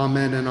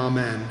 Amen and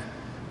amen.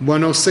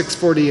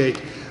 106:48.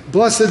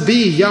 Blessed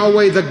be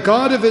Yahweh, the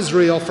God of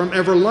Israel, from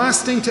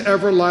everlasting to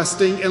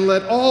everlasting. And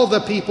let all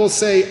the people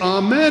say,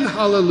 Amen,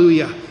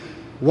 hallelujah.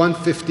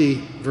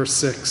 150, verse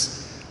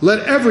 6. Let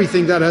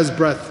everything that has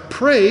breath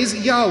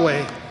praise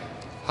Yahweh.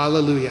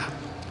 Hallelujah.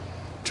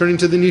 Turning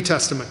to the New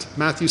Testament,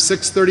 Matthew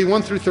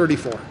 6:31 through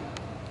 34.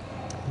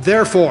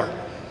 Therefore,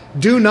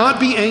 do not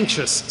be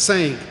anxious,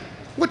 saying,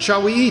 what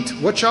shall we eat?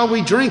 What shall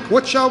we drink?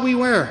 What shall we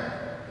wear?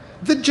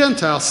 The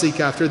Gentiles seek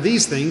after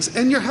these things,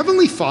 and your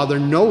heavenly Father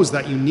knows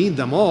that you need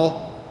them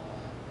all.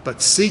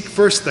 But seek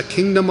first the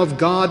kingdom of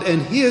God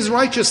and his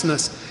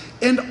righteousness,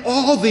 and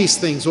all these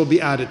things will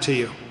be added to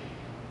you.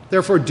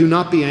 Therefore, do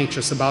not be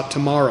anxious about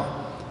tomorrow,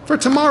 for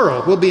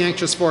tomorrow will be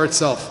anxious for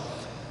itself.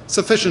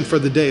 Sufficient for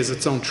the day is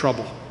its own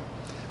trouble.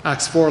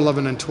 Acts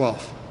 4:11 and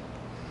 12.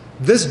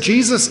 This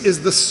Jesus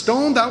is the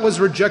stone that was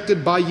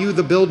rejected by you,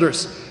 the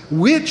builders,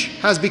 which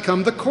has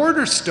become the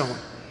cornerstone.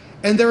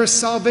 And there is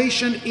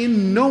salvation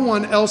in no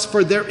one else,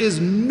 for there is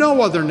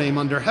no other name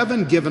under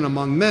heaven given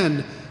among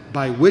men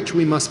by which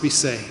we must be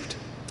saved.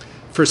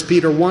 1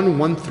 Peter 1,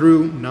 1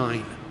 through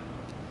 9.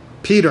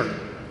 Peter,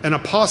 an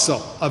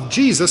apostle of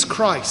Jesus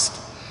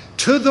Christ,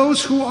 to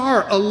those who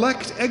are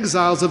elect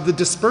exiles of the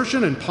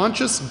dispersion in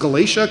Pontus,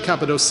 Galatia,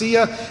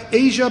 Cappadocia,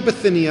 Asia,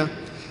 Bithynia,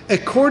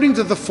 according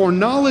to the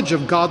foreknowledge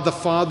of God the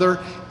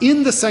Father,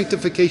 in the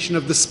sanctification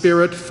of the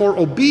Spirit, for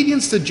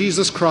obedience to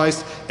Jesus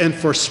Christ, and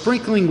for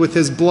sprinkling with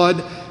his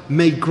blood,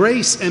 may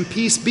grace and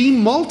peace be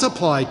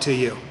multiplied to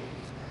you.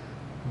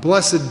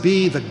 Blessed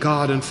be the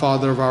God and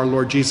Father of our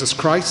Lord Jesus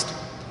Christ.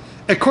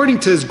 According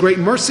to his great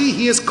mercy,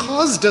 he has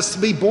caused us to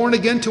be born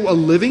again to a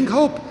living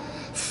hope,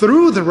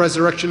 through the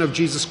resurrection of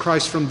Jesus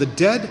Christ from the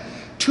dead,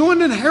 to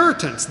an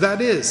inheritance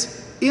that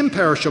is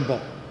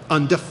imperishable,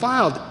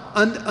 undefiled,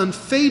 and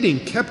unfading,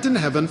 kept in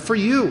heaven for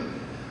you,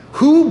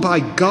 who by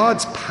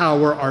God's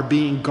power are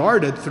being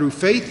guarded through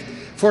faith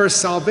for a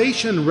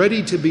salvation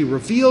ready to be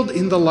revealed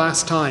in the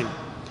last time.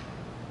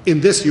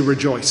 In this you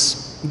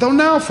rejoice, though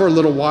now for a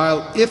little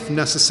while, if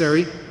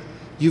necessary,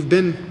 you've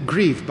been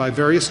grieved by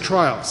various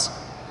trials,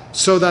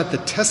 so that the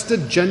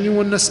tested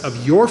genuineness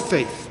of your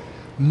faith,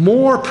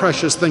 more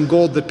precious than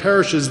gold that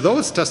perishes, though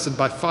it's tested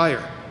by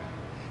fire,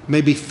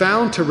 may be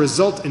found to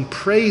result in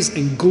praise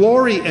and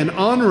glory and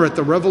honor at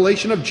the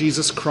revelation of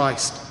Jesus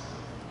Christ.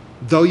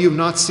 Though you've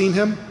not seen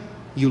him,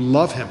 you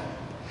love him.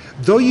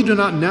 Though you do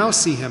not now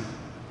see him,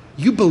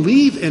 you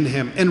believe in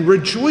him and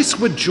rejoice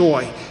with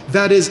joy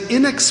that is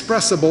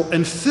inexpressible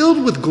and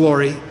filled with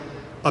glory,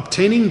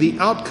 obtaining the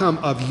outcome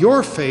of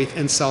your faith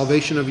and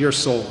salvation of your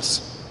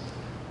souls.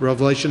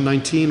 Revelation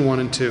 19, 1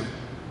 and 2.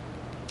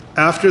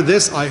 After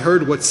this I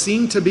heard what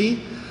seemed to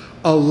be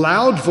a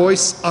loud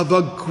voice of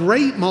a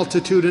great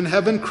multitude in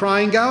heaven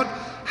crying out,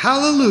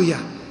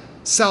 Hallelujah!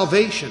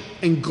 Salvation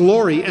and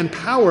glory and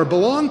power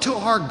belong to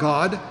our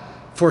God,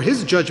 for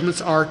his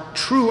judgments are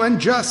true and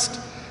just.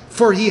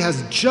 For he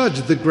has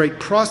judged the great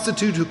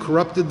prostitute who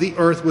corrupted the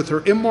earth with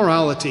her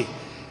immorality,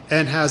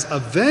 and has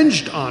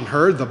avenged on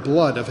her the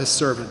blood of his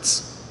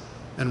servants.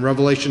 And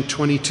Revelation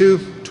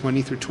 22,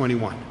 20 through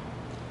 21.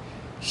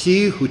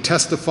 He who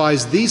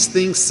testifies these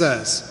things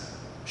says,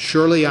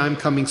 Surely I am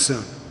coming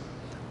soon.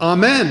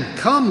 Amen.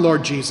 Come,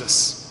 Lord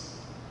Jesus.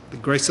 The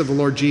grace of the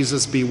Lord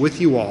Jesus be with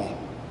you all.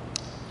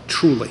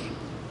 Truly.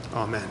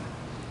 Amen.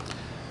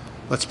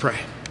 Let's pray.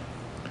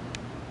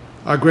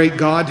 Our great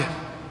God,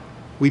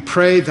 we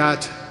pray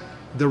that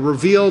the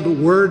revealed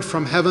word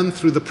from heaven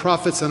through the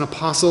prophets and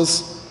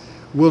apostles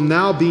will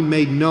now be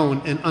made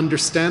known and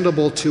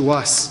understandable to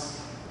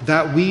us,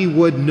 that we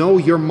would know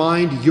your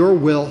mind, your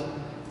will,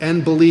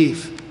 and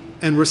believe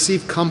and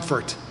receive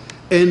comfort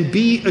and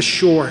be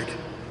assured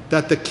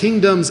that the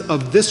kingdoms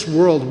of this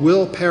world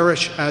will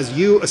perish as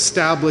you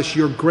establish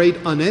your great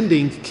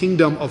unending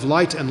kingdom of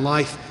light and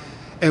life,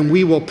 and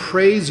we will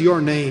praise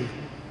your name,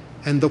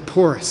 and the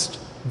poorest,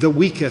 the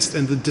weakest,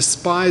 and the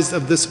despised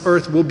of this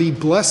earth will be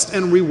blessed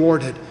and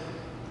rewarded,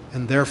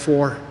 and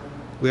therefore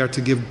we are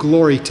to give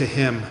glory to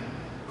him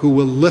who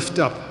will lift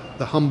up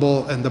the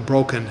humble and the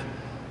broken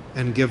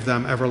and give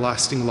them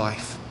everlasting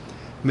life.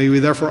 May we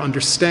therefore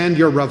understand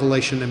your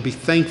revelation and be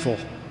thankful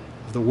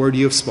of the word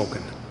you have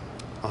spoken.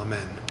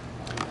 Amen.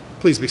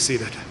 Please be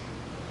seated.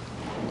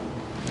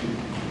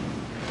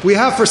 We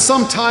have for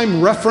some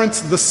time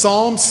referenced the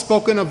Psalms,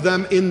 spoken of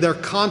them in their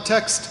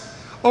context.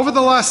 Over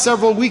the last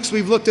several weeks,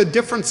 we've looked at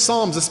different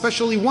Psalms,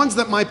 especially ones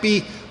that might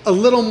be a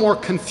little more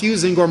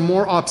confusing or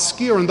more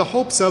obscure, in the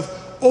hopes of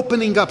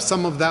opening up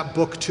some of that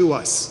book to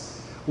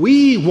us.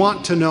 We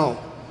want to know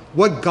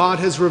what God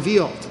has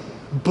revealed.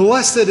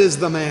 Blessed is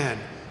the man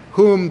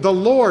whom the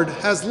Lord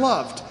has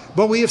loved.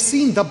 But we have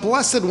seen the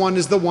blessed one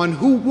is the one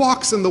who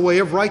walks in the way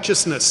of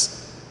righteousness.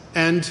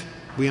 And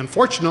we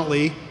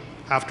unfortunately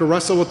have to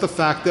wrestle with the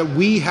fact that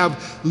we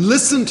have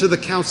listened to the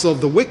counsel of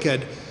the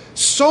wicked,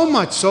 so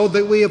much so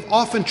that we have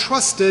often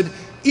trusted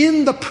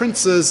in the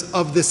princes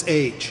of this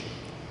age.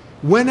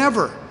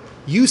 Whenever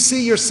you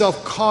see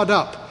yourself caught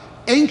up,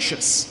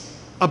 anxious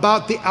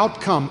about the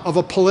outcome of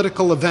a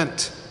political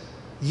event,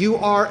 you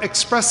are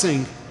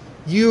expressing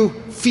you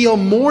feel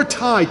more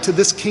tied to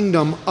this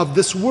kingdom of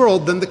this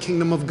world than the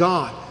kingdom of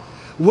God.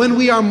 When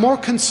we are more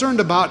concerned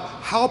about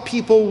how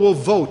people will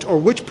vote or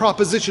which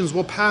propositions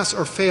will pass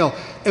or fail,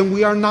 and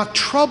we are not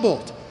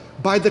troubled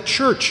by the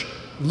church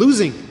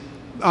losing,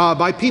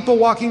 by people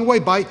walking away,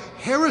 by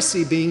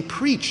heresy being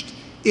preached,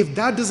 if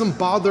that doesn't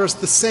bother us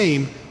the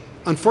same,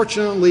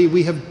 unfortunately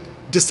we have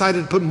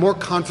decided to put more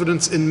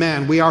confidence in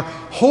man. We are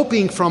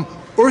hoping from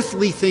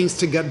earthly things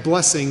to get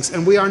blessings,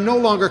 and we are no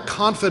longer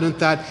confident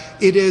that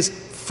it is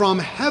from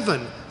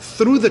heaven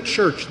through the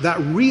church that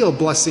real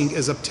blessing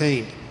is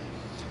obtained.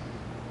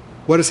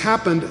 What has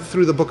happened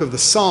through the book of the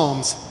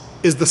Psalms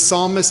is the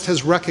psalmist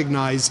has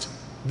recognized,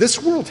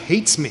 this world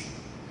hates me.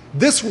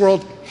 This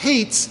world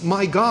hates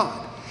my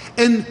God.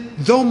 And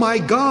though my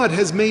God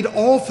has made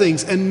all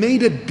things and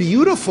made it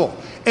beautiful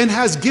and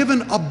has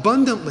given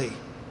abundantly,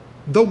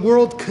 the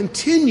world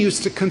continues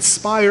to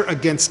conspire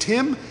against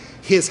him,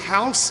 his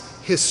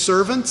house, his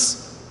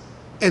servants.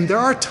 And there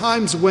are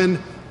times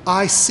when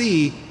I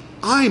see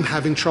I'm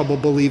having trouble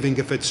believing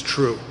if it's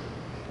true.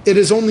 It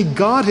is only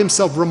God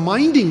himself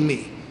reminding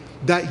me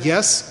that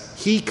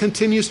yes, he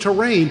continues to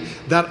reign,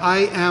 that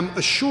I am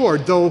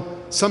assured, though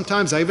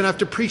sometimes I even have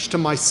to preach to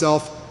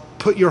myself,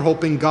 put your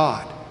hope in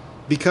God,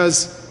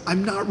 because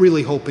I'm not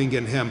really hoping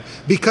in him,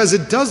 because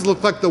it does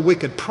look like the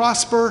wicked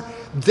prosper.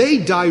 They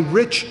die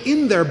rich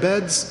in their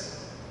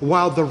beds,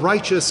 while the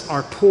righteous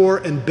are poor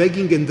and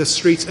begging in the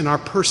streets and are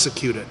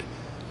persecuted.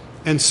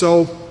 And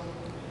so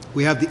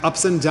we have the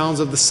ups and downs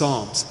of the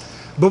Psalms.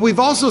 But we've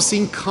also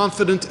seen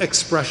confident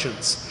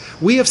expressions.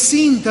 We have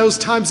seen those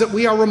times that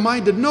we are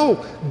reminded,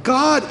 no,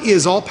 God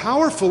is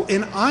all-powerful,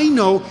 and I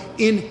know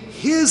in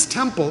his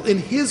temple, in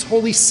his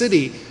holy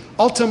city,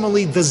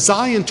 ultimately the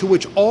Zion to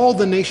which all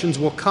the nations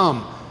will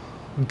come,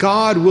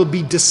 God will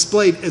be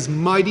displayed as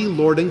mighty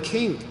Lord and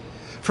King.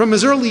 From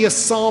as early as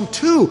Psalm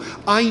 2,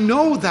 I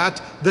know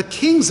that the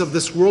kings of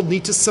this world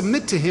need to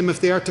submit to him if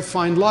they are to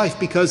find life,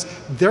 because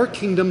their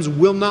kingdoms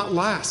will not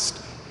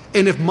last.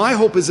 And if my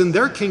hope is in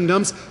their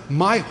kingdoms,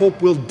 my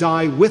hope will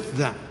die with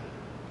them.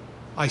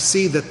 I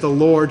see that the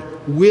Lord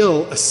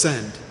will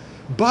ascend.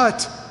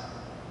 But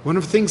one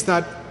of the things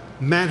that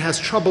man has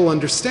trouble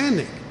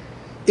understanding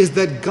is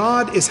that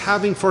God is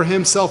having for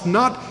himself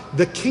not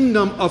the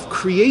kingdom of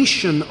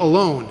creation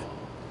alone,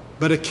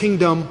 but a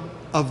kingdom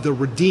of the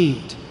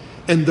redeemed.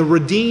 And the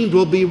redeemed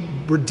will be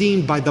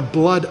redeemed by the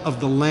blood of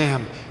the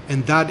Lamb,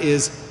 and that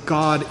is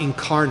God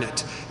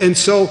incarnate. And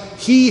so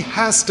he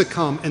has to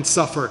come and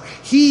suffer.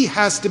 He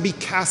has to be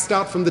cast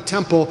out from the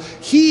temple.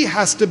 He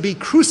has to be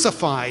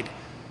crucified.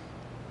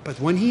 But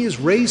when he is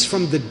raised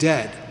from the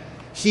dead,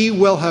 he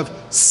will have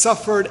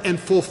suffered and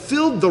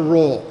fulfilled the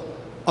role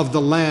of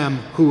the Lamb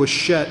who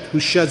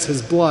sheds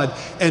his blood,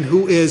 and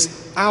who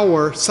is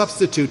our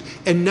substitute.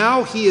 And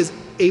now he is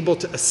able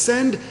to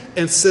ascend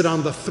and sit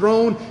on the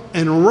throne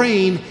and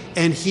reign,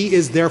 and he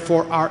is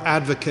therefore our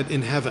advocate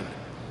in heaven.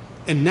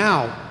 And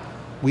now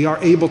we are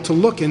able to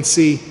look and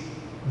see,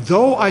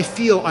 though I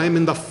feel I am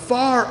in the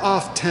far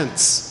off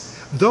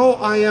tents, though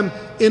I am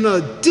in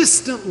a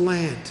distant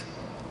land,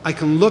 I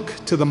can look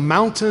to the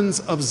mountains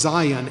of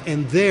Zion,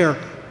 and there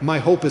my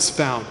hope is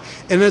found.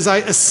 And as I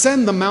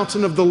ascend the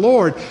mountain of the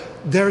Lord,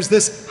 there's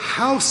this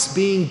house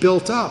being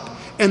built up,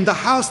 and the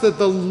house that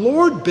the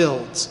Lord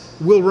builds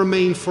will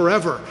remain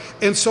forever.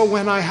 And so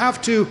when I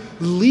have to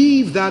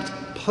leave that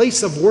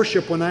place of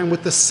worship, when I'm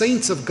with the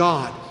saints of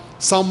God,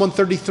 Psalm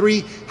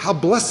 133, how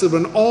blessed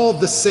when all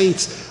the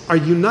saints are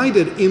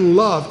united in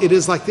love. It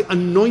is like the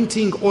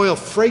anointing oil,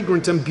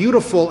 fragrant and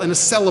beautiful, and a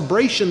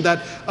celebration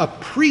that a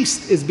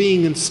priest is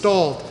being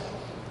installed.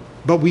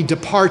 But we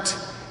depart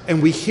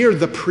and we hear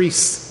the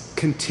priests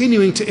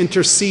continuing to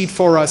intercede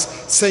for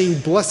us, saying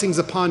blessings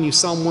upon you,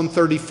 Psalm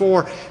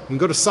 134. We can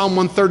go to Psalm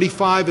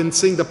 135 and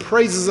sing the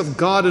praises of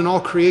God in all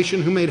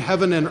creation who made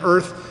heaven and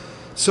earth.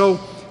 So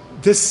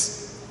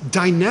this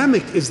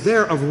dynamic is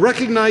there of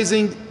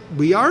recognizing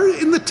we are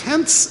in the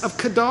tents of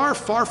Kedar,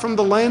 far from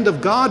the land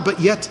of God, but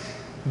yet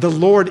the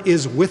Lord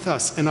is with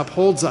us and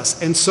upholds us.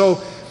 And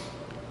so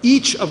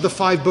each of the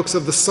 5 books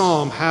of the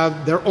Psalm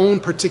have their own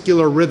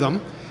particular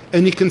rhythm.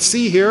 And you can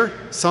see here,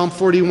 Psalm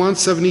 41,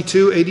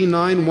 72,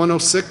 89,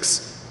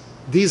 106.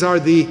 These are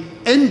the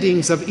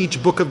endings of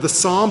each book of the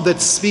Psalm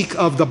that speak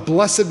of the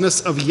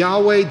blessedness of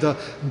Yahweh, the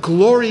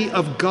glory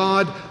of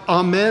God.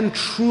 Amen,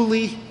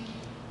 truly.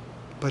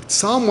 But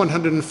Psalm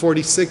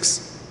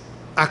 146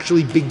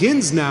 actually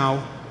begins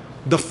now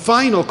the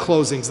final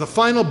closings, the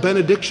final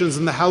benedictions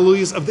and the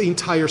hallelujahs of the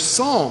entire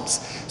Psalms.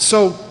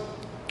 So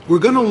we're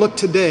going to look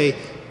today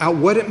at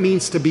what it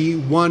means to be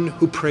one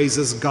who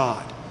praises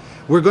God.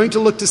 We're going to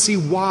look to see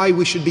why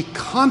we should be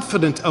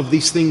confident of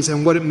these things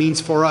and what it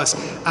means for us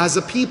as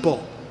a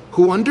people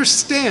who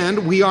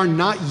understand we are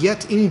not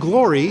yet in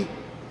glory,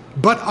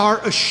 but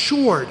are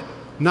assured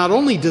not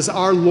only does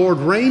our Lord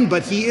reign,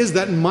 but he is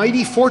that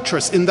mighty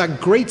fortress in that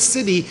great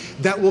city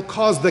that will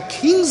cause the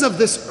kings of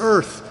this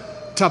earth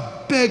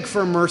to beg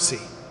for mercy.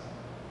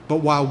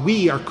 But while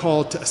we are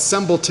called to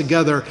assemble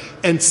together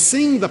and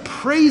sing the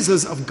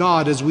praises of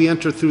God as we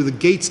enter through the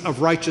gates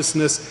of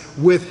righteousness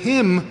with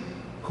him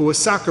who was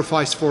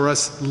sacrificed for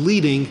us,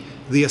 leading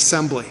the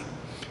assembly.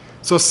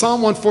 So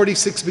Psalm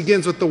 146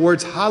 begins with the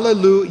words,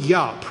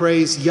 Hallelujah,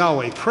 praise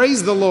Yahweh,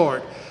 praise the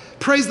Lord.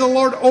 Praise the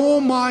Lord, O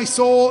my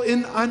soul,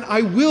 and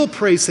I will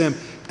praise him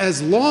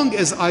as long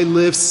as I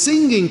live,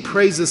 singing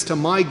praises to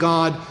my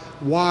God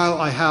while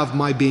I have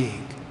my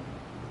being.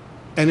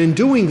 And in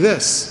doing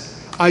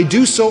this, I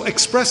do so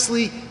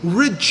expressly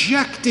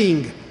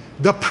rejecting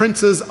the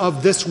princes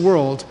of this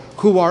world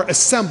who are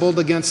assembled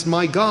against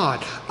my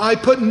God. I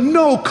put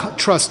no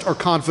trust or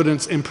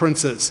confidence in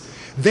princes.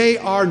 They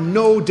are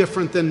no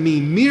different than me,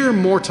 mere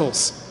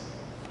mortals.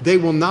 They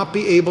will not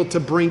be able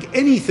to bring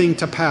anything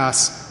to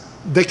pass.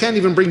 They can't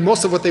even bring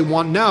most of what they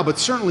want now, but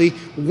certainly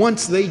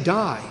once they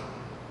die.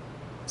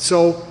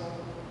 So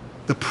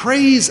the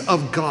praise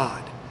of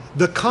God,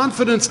 the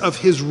confidence of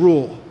his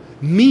rule,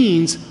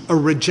 means a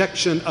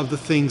rejection of the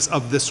things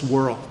of this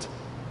world.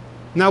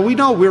 Now we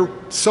know we're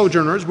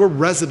sojourners, we're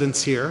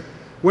residents here.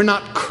 We're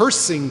not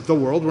cursing the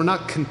world, we're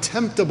not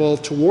contemptible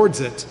towards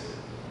it,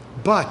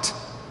 but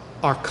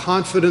our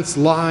confidence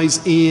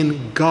lies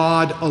in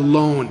God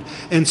alone.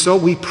 And so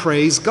we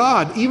praise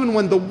God, even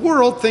when the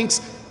world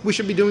thinks we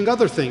should be doing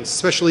other things,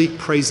 especially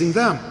praising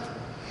them.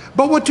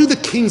 But what do the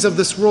kings of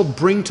this world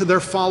bring to their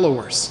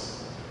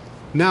followers?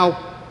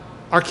 Now,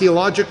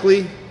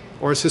 archaeologically,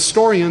 or as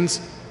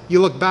historians, you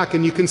look back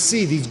and you can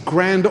see these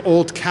grand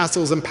old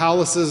castles and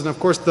palaces, and of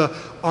course the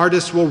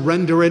artist will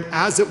render it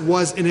as it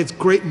was in its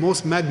great,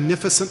 most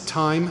magnificent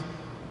time.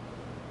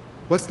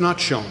 What's not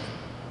shown?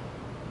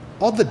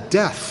 All the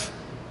death.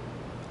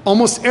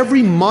 Almost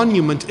every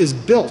monument is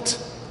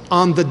built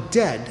on the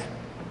dead.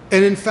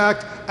 And in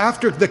fact,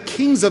 after the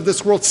kings of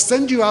this world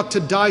send you out to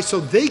die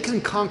so they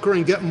can conquer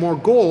and get more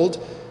gold,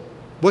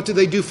 what do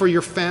they do for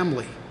your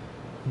family?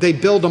 They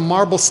build a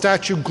marble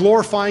statue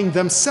glorifying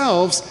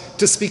themselves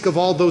to speak of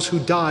all those who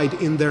died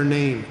in their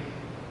name.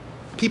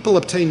 People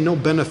obtain no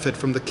benefit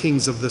from the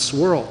kings of this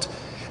world.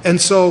 And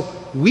so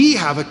we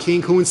have a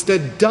king who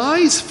instead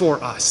dies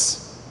for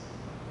us.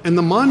 And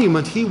the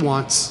monument he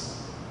wants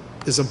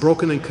is a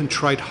broken and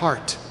contrite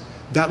heart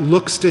that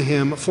looks to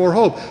him for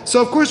hope.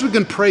 So of course we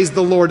can praise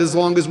the Lord as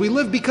long as we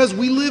live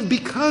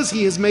because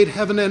he has made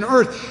heaven and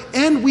earth,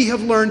 and we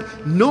have learned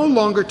no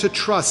longer to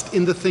trust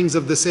in the things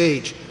of this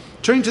age.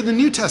 Turning to the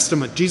New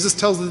Testament, Jesus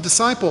tells the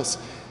disciples,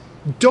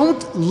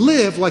 don't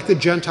live like the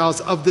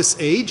Gentiles of this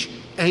age,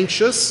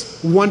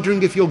 anxious,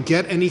 wondering if you'll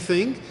get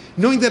anything,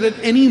 knowing that at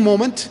any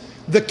moment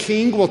the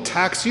king will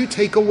tax you,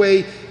 take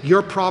away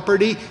your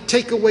property,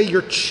 take away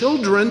your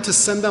children to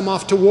send them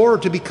off to war or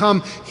to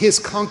become his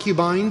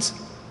concubines.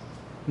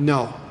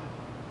 No.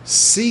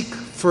 Seek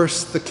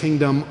first the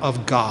kingdom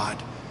of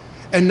God.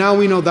 And now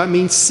we know that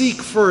means seek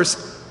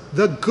first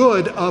the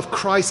good of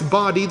Christ's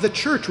body, the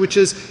church, which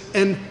is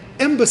an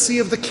embassy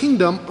of the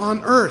kingdom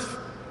on earth.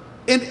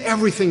 And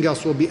everything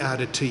else will be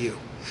added to you.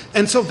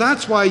 And so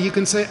that's why you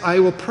can say, I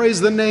will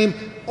praise the name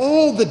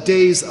all the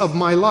days of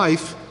my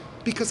life,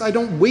 because I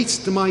don't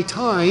waste my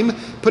time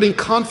putting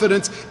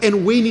confidence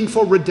and waiting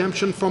for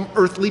redemption from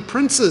earthly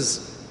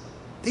princes.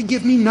 They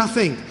give me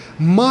nothing.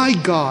 My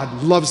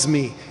God loves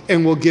me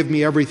and will give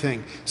me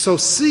everything. So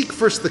seek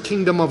first the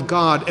kingdom of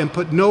God and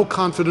put no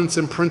confidence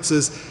in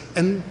princes,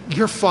 and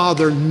your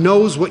Father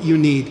knows what you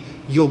need.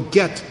 You'll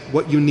get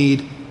what you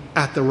need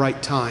at the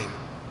right time.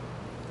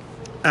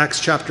 Acts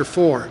chapter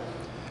 4,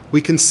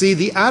 we can see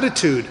the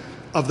attitude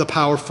of the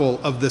powerful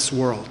of this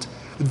world.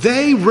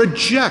 They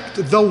reject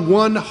the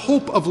one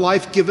hope of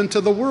life given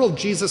to the world,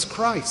 Jesus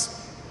Christ.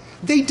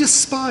 They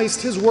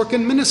despised his work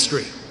and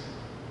ministry.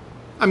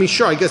 I mean,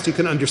 sure, I guess you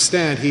can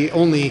understand. He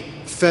only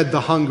fed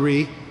the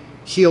hungry,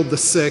 healed the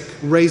sick,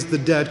 raised the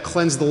dead,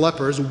 cleansed the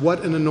lepers.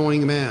 What an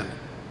annoying man.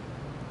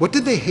 What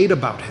did they hate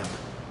about him?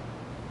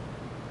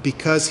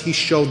 Because he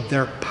showed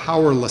their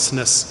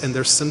powerlessness and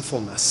their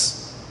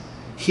sinfulness.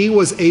 He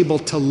was able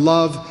to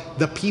love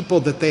the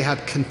people that they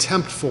had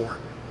contempt for.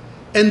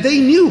 And they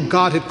knew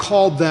God had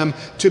called them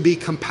to be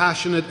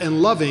compassionate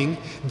and loving.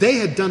 They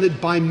had done it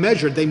by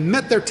measure. They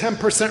met their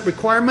 10%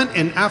 requirement,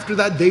 and after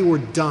that they were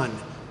done.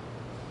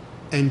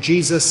 And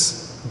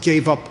Jesus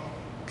gave up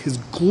his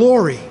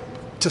glory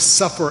to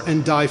suffer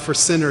and die for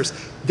sinners.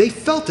 They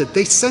felt it,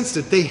 they sensed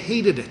it, they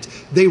hated it,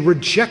 they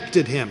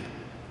rejected him.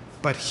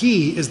 But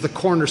he is the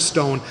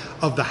cornerstone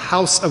of the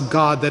house of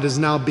God that is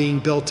now being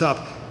built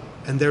up.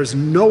 And there's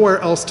nowhere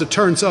else to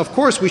turn. So of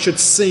course we should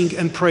sing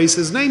and praise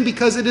his name,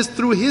 because it is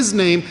through his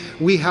name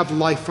we have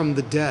life from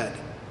the dead.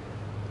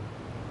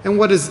 And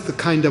what is the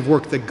kind of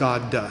work that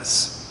God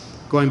does?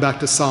 Going back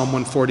to Psalm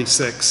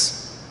 146.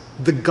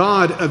 The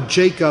God of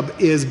Jacob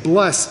is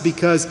blessed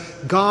because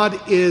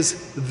God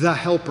is the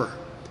helper.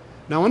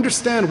 Now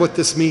understand what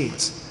this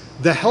means.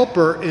 The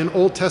helper in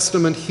Old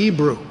Testament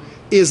Hebrew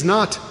is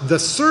not the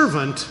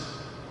servant.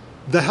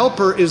 The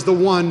helper is the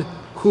one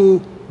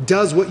who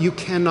does what you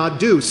cannot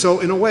do. So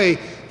in a way,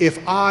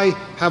 if I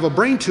have a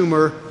brain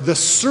tumor, the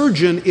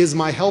surgeon is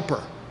my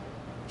helper.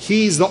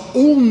 He's the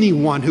only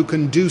one who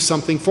can do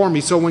something for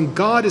me. So when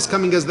God is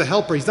coming as the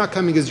helper, he's not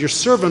coming as your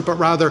servant, but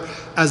rather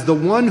as the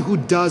one who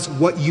does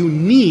what you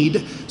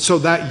need so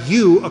that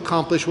you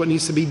accomplish what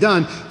needs to be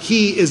done.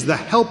 He is the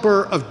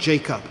helper of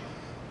Jacob.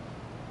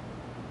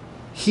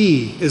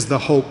 He is the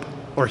hope,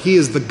 or he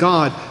is the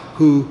God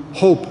who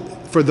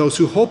hope for those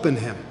who hope in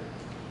him.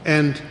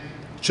 And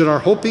should our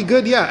hope be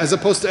good? Yeah, as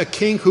opposed to a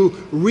king who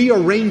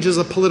rearranges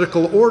a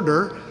political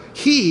order.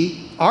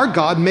 He, our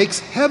God, makes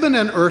heaven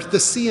and earth, the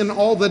sea and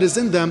all that is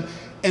in them,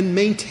 and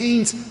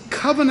maintains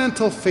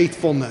covenantal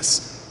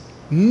faithfulness,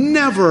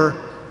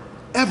 never,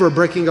 ever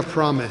breaking a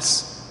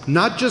promise.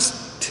 Not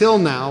just till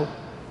now,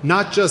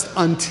 not just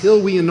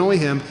until we annoy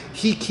him.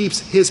 He keeps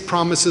his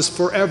promises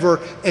forever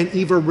and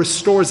even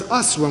restores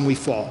us when we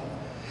fall.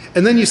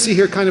 And then you see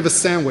here kind of a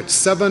sandwich.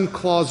 7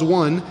 clause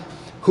 1,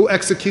 who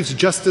executes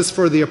justice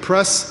for the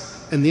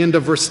oppressed, and the end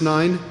of verse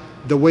 9,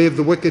 the way of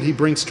the wicked he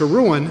brings to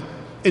ruin.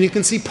 And you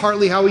can see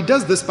partly how he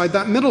does this by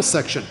that middle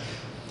section.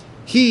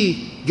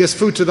 He gives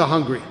food to the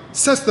hungry,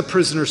 sets the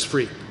prisoners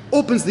free,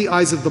 opens the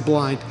eyes of the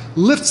blind,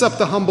 lifts up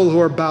the humble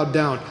who are bowed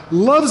down,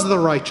 loves the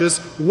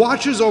righteous,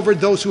 watches over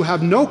those who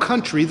have no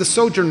country, the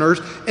sojourners,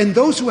 and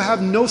those who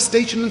have no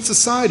station in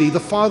society, the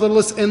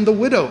fatherless and the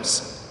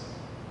widows.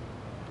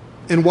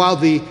 And while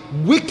the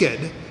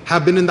wicked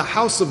have been in the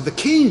house of the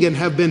king and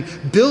have been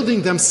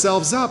building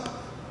themselves up,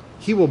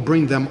 he will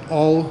bring them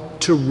all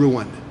to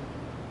ruin.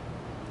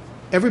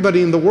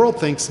 Everybody in the world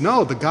thinks,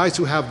 no, the guys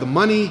who have the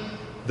money,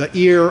 the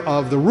ear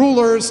of the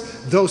rulers,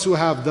 those who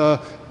have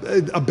the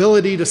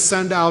ability to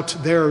send out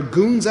their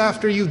goons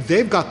after you,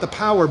 they've got the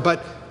power.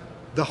 But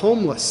the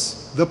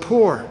homeless, the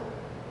poor,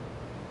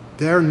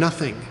 they're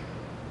nothing.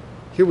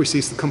 Here we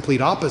see the complete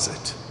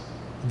opposite.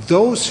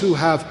 Those who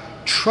have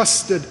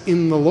trusted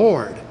in the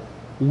Lord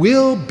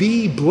will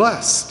be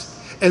blessed.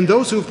 And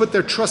those who have put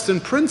their trust in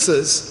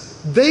princes,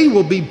 they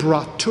will be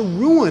brought to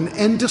ruin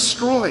and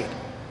destroyed.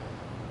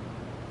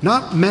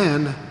 Not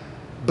man,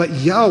 but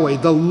Yahweh,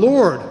 the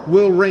Lord,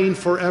 will reign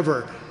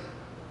forever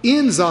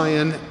in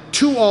Zion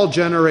to all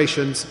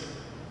generations.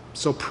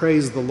 So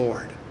praise the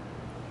Lord.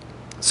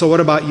 So what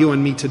about you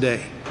and me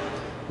today?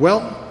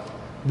 Well,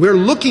 we're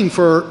looking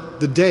for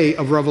the day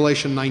of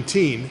Revelation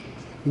 19.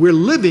 We're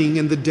living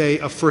in the day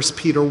of 1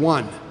 Peter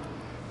 1.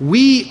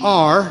 We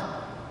are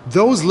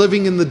those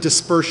living in the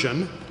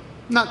dispersion.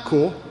 Not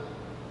cool.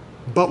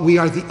 But we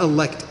are the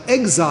elect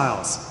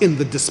exiles in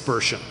the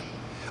dispersion.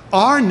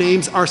 Our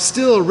names are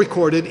still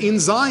recorded in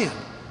Zion.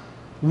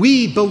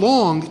 We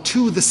belong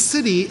to the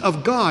city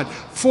of God.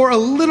 For a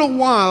little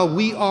while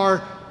we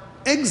are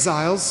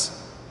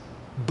exiles,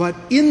 but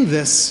in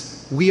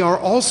this we are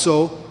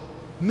also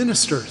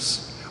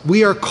ministers.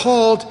 We are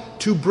called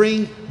to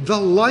bring the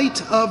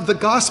light of the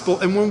gospel.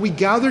 And when we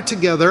gather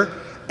together,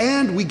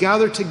 and we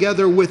gather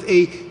together with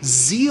a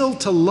zeal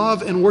to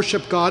love and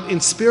worship God in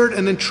spirit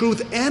and in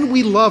truth, and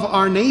we love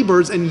our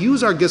neighbors and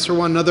use our gifts for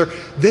one another,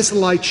 this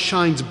light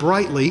shines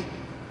brightly.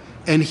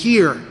 And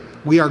here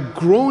we are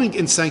growing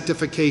in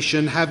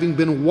sanctification, having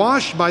been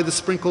washed by the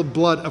sprinkled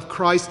blood of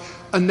Christ,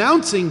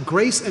 announcing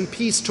grace and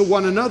peace to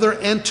one another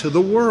and to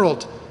the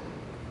world.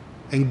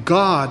 And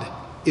God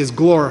is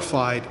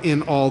glorified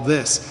in all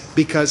this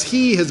because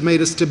he has made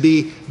us to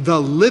be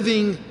the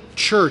living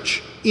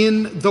church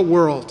in the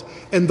world.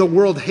 And the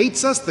world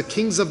hates us, the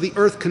kings of the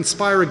earth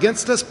conspire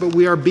against us, but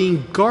we are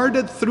being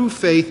guarded through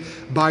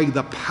faith by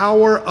the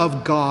power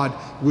of God,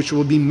 which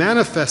will be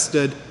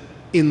manifested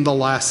in the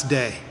last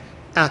day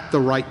at the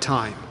right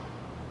time.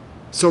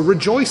 So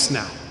rejoice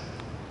now.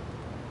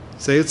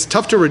 Say, it's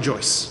tough to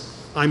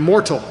rejoice. I'm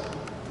mortal.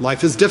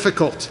 Life is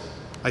difficult.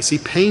 I see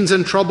pains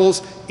and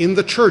troubles in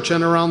the church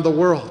and around the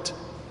world.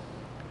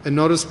 And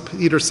notice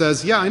Peter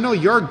says, yeah, I know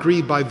you're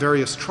grieved by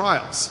various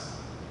trials,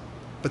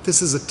 but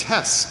this is a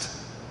test.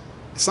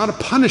 It's not a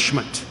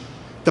punishment.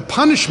 The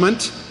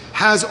punishment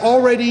has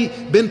already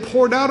been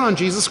poured out on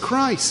Jesus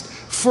Christ.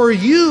 For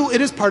you, it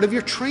is part of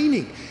your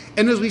training.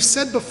 And as we've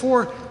said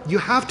before, you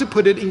have to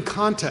put it in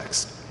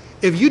context.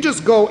 If you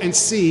just go and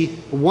see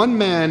one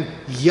man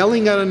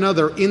yelling at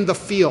another in the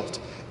field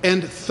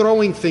and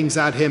throwing things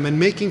at him and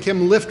making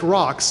him lift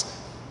rocks,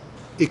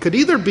 it could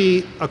either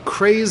be a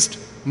crazed,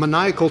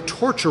 maniacal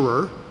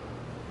torturer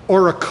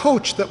or a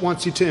coach that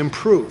wants you to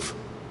improve.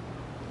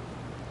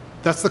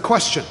 That's the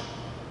question.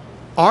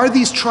 Are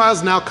these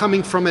trials now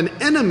coming from an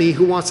enemy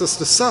who wants us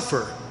to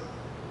suffer,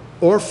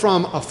 or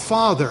from a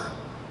father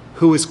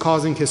who is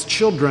causing his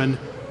children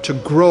to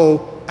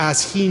grow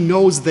as he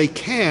knows they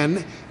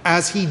can,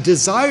 as he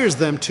desires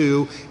them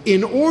to,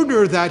 in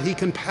order that he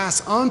can pass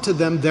on to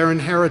them their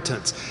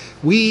inheritance?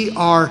 We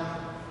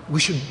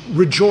should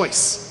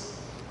rejoice.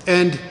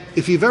 And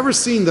if you've ever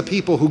seen the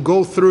people who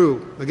go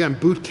through, again,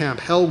 boot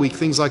camp, hell week,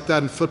 things like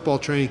that in football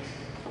training,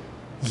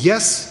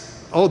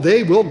 yes,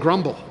 they will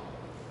grumble.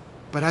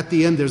 But at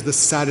the end, there's this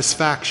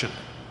satisfaction.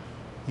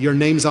 Your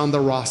name's on the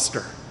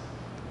roster.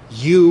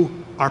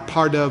 You are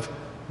part of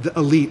the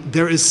elite.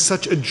 There is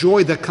such a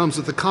joy that comes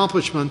with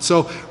accomplishment.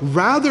 So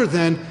rather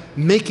than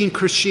making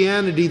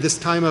Christianity this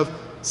time of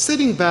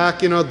sitting back,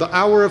 the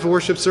hour of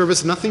worship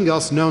service, nothing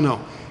else, no.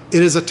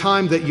 It is a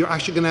time that you're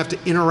actually going to have to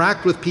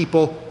interact with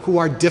people who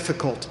are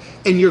difficult,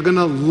 and you're going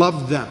to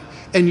love them.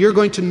 And you're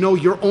going to know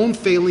your own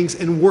failings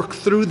and work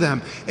through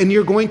them. And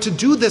you're going to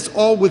do this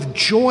all with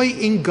joy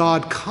in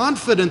God,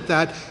 confident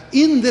that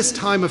in this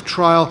time of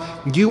trial,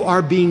 you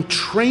are being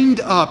trained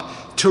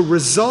up to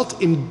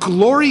result in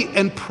glory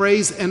and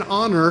praise and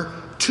honor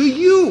to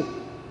you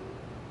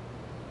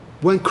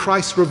when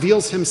Christ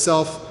reveals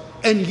himself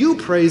and you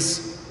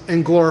praise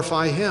and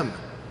glorify him.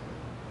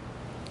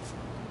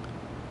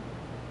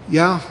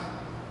 Yeah,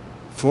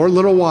 for a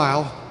little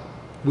while,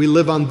 we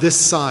live on this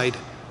side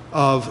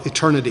of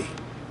eternity.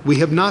 We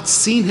have not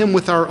seen him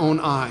with our own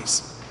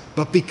eyes,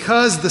 but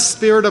because the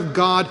Spirit of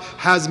God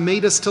has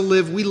made us to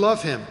live, we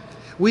love him.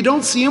 We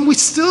don't see him, we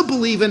still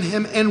believe in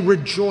him and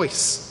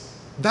rejoice.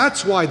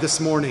 That's why this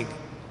morning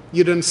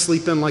you didn't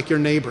sleep in like your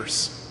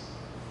neighbors.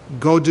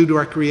 Go do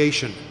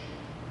recreation.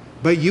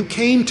 But you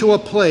came to a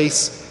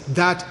place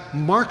that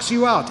marks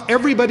you out.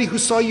 Everybody who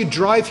saw you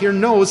drive here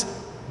knows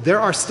there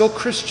are still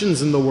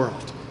Christians in the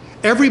world.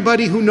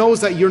 Everybody who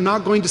knows that you're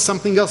not going to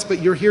something else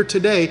but you're here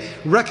today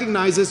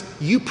recognizes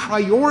you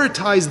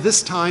prioritize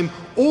this time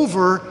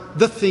over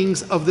the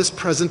things of this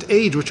present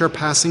age which are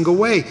passing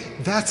away.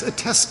 That's a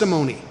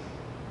testimony.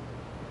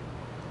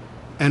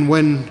 And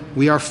when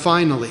we are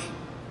finally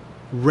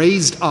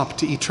raised up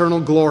to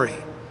eternal glory,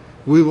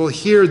 we will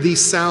hear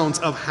these sounds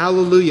of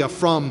hallelujah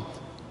from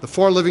the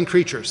 4 living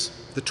creatures,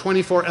 the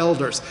 24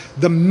 elders,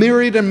 the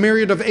myriad and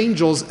myriad of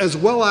angels, as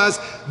well as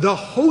the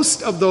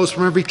host of those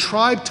from every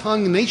tribe,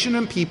 tongue, nation,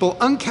 and people,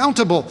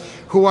 uncountable,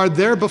 who are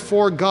there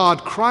before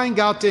God, crying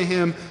out to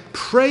him,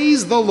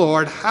 praise the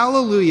Lord,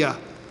 hallelujah,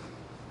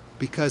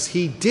 because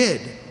he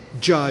did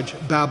judge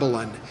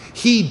Babylon.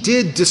 He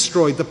did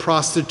destroy the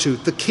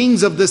prostitute, the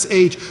kings of this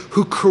age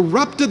who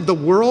corrupted the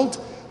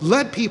world,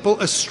 led people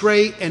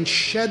astray, and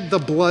shed the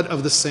blood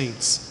of the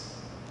saints.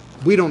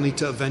 We don't need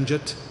to avenge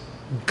it.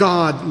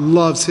 God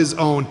loves his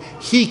own.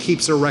 He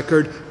keeps a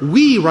record.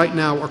 We right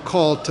now are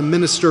called to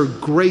minister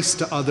grace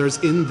to others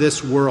in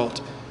this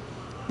world.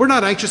 We're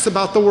not anxious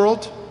about the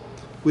world.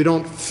 We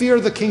don't fear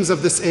the kings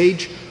of this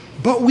age,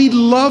 but we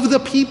love the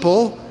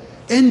people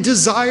and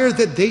desire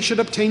that they should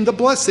obtain the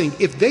blessing.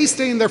 If they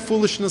stay in their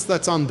foolishness,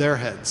 that's on their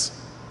heads.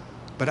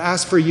 But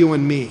as for you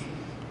and me,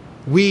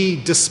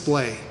 we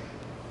display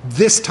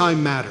this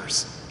time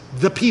matters.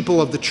 The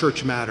people of the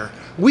church matter.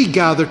 We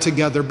gather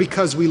together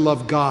because we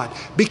love God.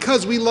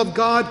 Because we love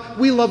God,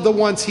 we love the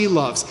ones he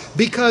loves.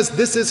 Because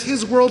this is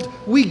his world,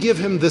 we give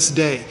him this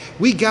day.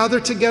 We gather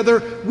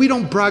together, we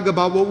don't brag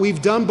about what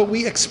we've done, but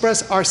we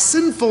express our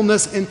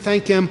sinfulness and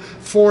thank him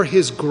for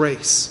his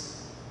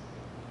grace.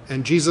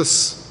 And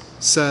Jesus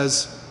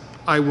says,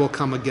 I will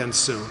come again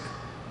soon.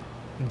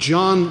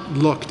 John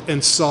looked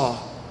and saw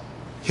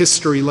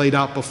history laid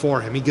out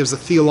before him. He gives a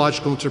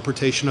theological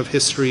interpretation of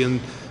history in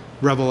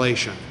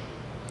Revelation.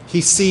 He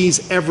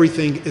sees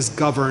everything is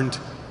governed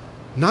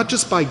not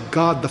just by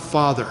God the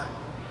Father,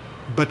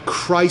 but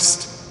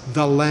Christ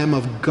the Lamb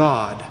of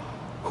God,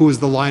 who is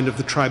the Lion of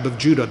the tribe of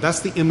Judah. That's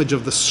the image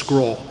of the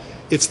scroll.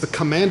 It's the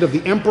command of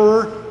the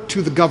emperor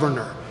to the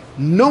governor.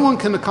 No one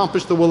can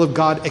accomplish the will of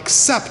God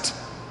except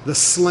the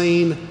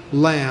slain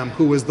Lamb,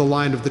 who is the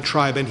Lion of the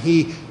tribe, and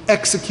he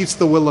executes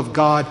the will of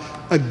God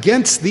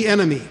against the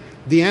enemy,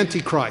 the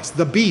Antichrist,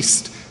 the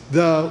beast,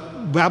 the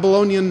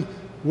Babylonian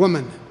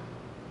woman.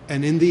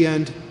 And in the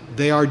end,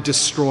 they are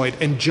destroyed.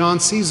 And John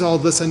sees all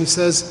this and he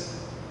says,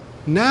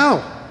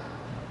 now,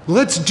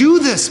 let's do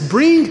this.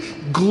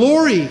 Bring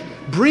glory.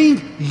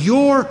 Bring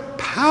your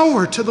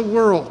power to the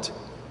world.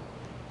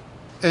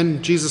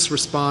 And Jesus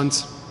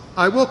responds,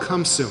 I will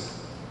come soon,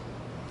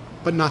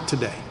 but not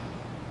today.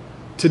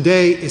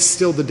 Today is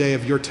still the day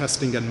of your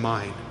testing and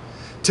mine.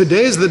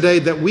 Today is the day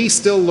that we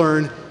still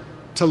learn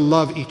to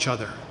love each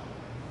other,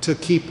 to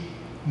keep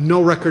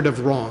no record of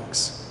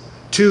wrongs,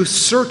 to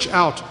search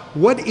out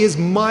what is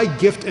my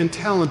gift and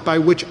talent by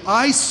which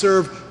I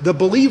serve the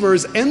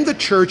believers and the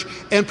church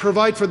and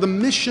provide for the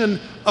mission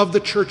of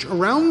the church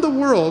around the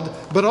world,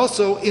 but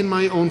also in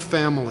my own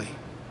family.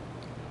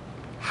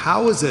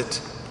 How is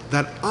it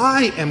that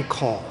I am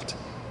called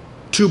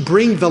to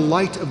bring the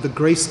light of the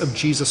grace of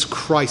Jesus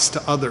Christ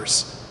to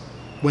others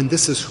when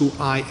this is who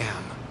I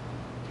am?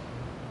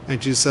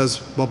 And Jesus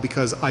says, well,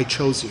 because I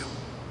chose you.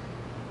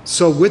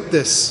 So with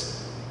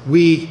this,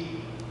 we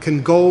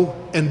can go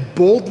and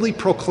boldly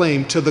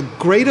proclaim to the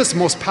greatest,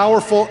 most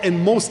powerful, and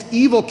most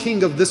evil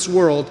king of this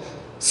world,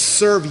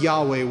 serve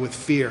Yahweh with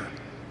fear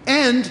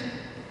and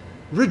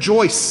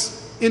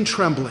rejoice in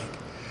trembling.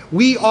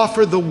 We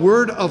offer the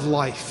word of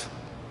life,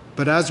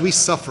 but as we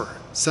suffer,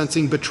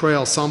 sensing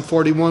betrayal, Psalm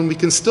 41, we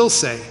can still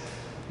say,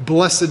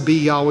 blessed be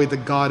Yahweh, the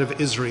God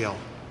of Israel,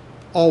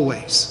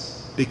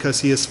 always, because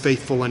he is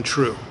faithful and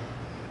true.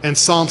 And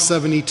Psalm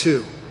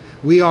 72,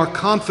 we are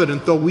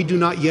confident, though we do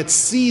not yet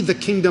see the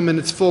kingdom in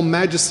its full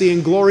majesty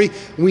and glory,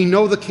 we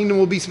know the kingdom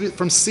will be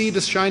from sea to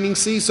shining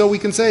sea, so we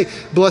can say,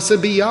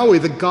 blessed be Yahweh,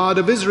 the God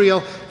of Israel.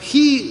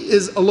 He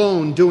is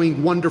alone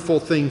doing wonderful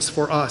things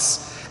for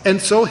us.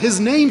 And so his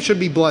name should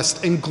be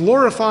blessed and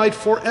glorified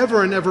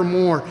forever and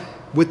evermore,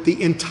 with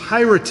the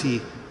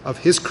entirety of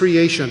his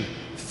creation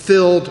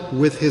filled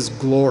with his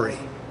glory.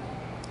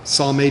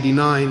 Psalm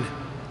 89,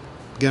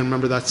 again,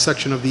 remember that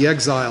section of the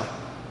exile.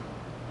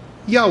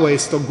 Yahweh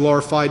is still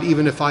glorified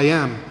even if I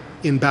am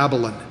in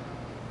Babylon,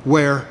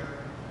 where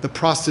the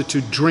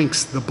prostitute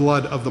drinks the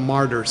blood of the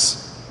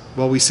martyrs.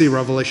 Well, we see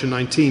Revelation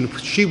 19,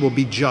 she will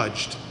be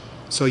judged.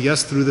 So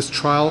yes, through this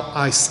trial,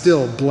 I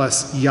still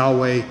bless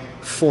Yahweh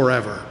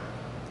forever.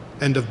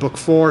 End of book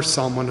 4,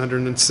 Psalm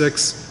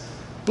 106.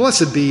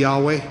 Blessed be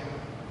Yahweh,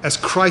 as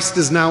Christ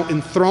is now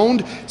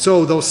enthroned.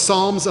 So those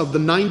Psalms of the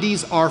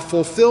 90s are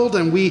fulfilled,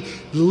 and we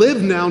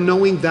live now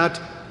knowing that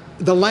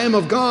the Lamb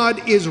of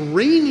God is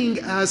reigning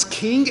as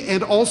king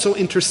and also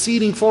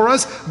interceding for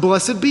us.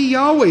 Blessed be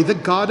Yahweh, the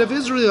God of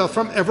Israel,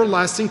 from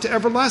everlasting to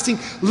everlasting.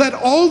 Let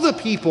all the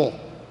people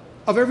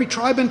of every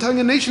tribe and tongue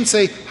and nation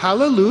say,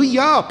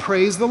 hallelujah,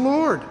 praise the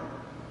Lord.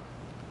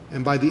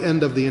 And by the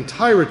end of the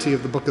entirety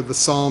of the book of the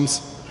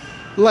Psalms,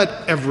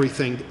 Let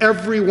everything,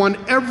 everyone,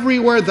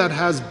 everywhere that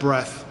has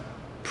breath,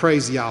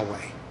 praise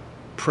Yahweh.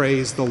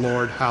 Praise the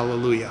Lord.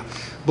 Hallelujah.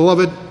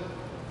 Beloved,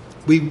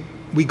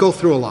 we go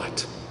through a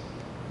lot.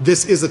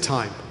 This is a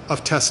time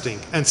of testing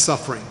and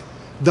suffering.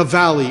 The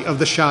valley of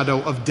the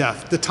shadow of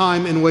death. The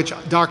time in which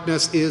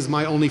darkness is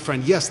my only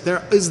friend. Yes,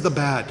 there is the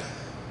bad.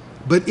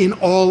 But in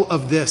all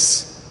of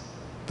this,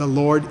 the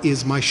Lord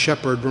is my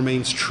shepherd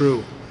remains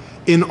true.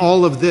 In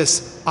all of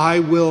this, I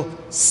will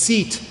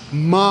seat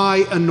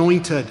my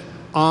anointed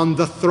on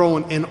the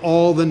throne, and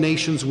all the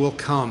nations will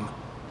come.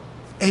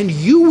 And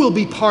you will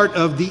be part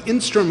of the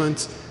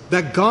instruments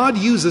that God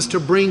uses to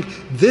bring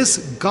this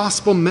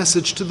gospel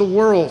message to the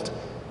world.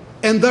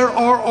 And there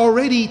are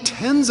already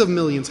tens of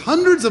millions,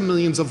 hundreds of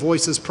millions of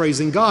voices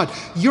praising God.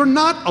 You're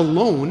not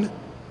alone.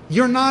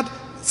 You're not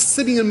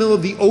sitting in the middle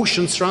of the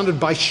ocean surrounded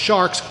by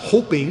sharks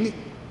hoping.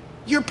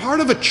 You're part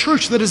of a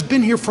church that has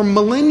been here for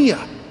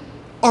millennia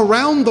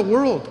around the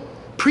world,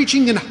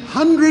 preaching in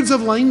hundreds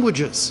of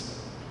languages.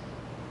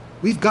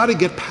 We've got to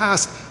get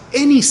past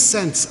any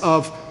sense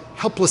of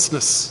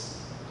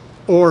helplessness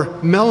or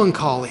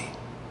melancholy.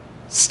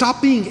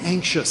 Stop being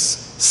anxious.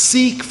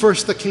 Seek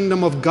first the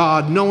kingdom of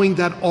God, knowing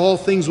that all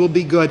things will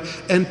be good,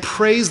 and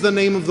praise the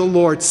name of the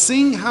Lord.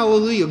 Sing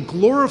hallelujah,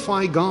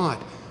 glorify God.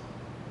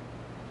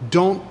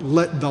 Don't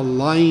let the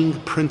lying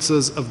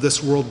princes of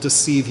this world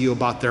deceive you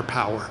about their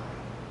power.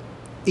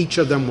 Each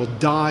of them will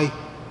die.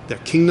 Their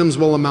kingdoms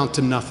will amount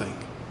to nothing.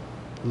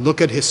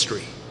 Look at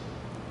history.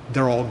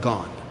 They're all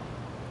gone.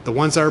 The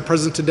ones that are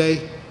present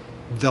today,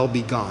 they'll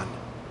be gone.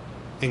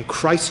 And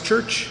Christ's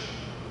church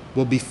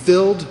will be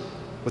filled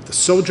with the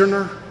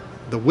sojourner,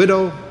 the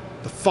widow,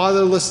 the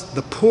fatherless,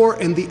 the poor,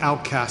 and the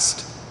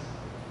outcast,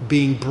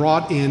 being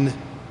brought in,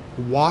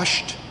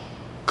 washed,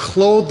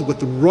 clothed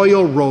with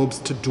royal robes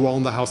to dwell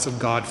in the house of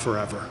God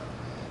forever.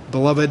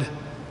 Beloved,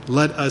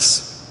 let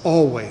us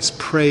always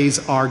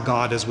praise our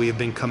God as we have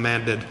been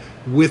commanded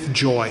with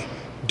joy.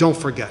 Don't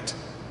forget.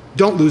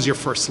 Don't lose your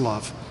first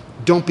love.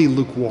 Don't be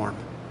lukewarm.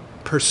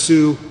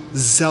 Pursue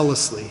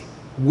zealously,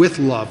 with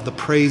love, the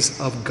praise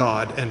of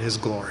God and his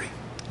glory.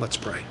 Let's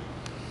pray.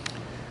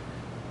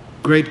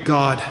 Great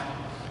God,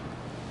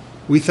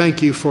 we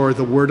thank you for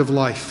the word of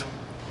life.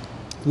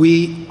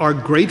 We are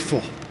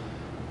grateful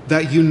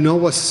that you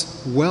know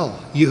us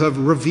well. You have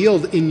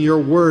revealed in your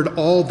word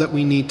all that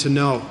we need to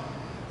know,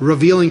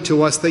 revealing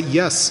to us that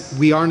yes,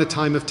 we are in a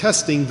time of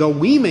testing, though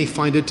we may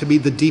find it to be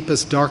the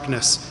deepest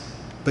darkness,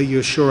 but you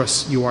assure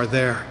us you are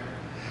there.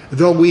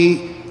 Though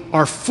we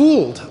are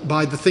fooled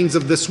by the things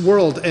of this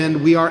world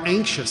and we are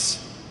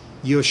anxious,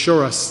 you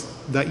assure us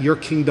that your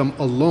kingdom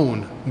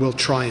alone will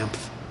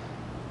triumph.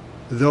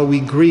 Though we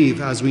grieve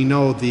as we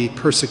know the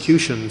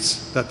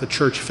persecutions that the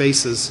church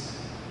faces,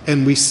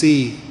 and we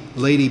see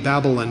Lady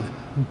Babylon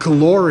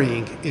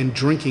glorying in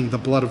drinking the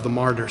blood of the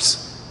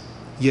martyrs,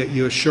 yet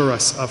you assure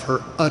us of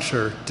her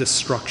utter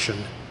destruction.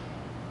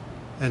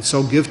 And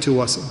so give to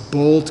us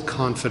bold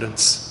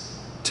confidence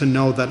to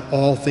know that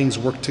all things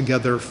work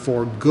together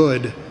for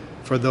good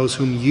for those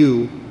whom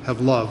you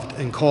have loved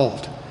and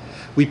called.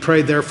 We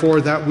pray, therefore,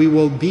 that we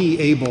will be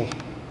able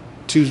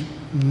to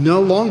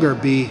no longer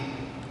be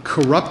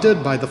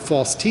corrupted by the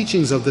false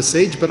teachings of this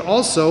age, but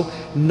also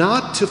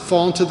not to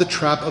fall into the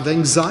trap of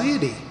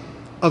anxiety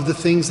of the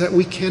things that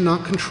we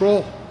cannot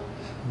control,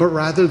 but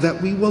rather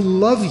that we will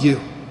love you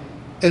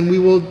and we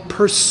will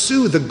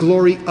pursue the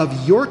glory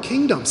of your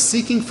kingdom,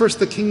 seeking first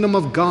the kingdom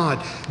of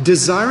God,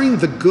 desiring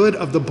the good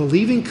of the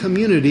believing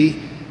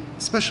community,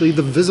 especially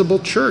the visible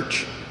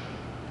church.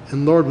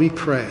 And Lord, we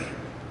pray,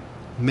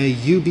 may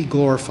you be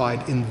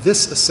glorified in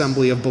this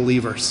assembly of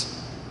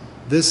believers,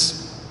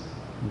 this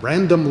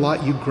random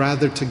lot you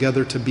gathered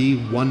together to be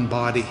one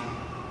body.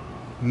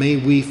 May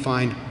we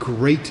find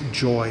great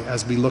joy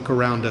as we look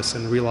around us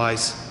and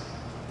realize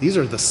these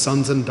are the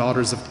sons and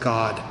daughters of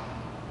God,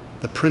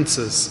 the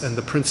princes and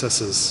the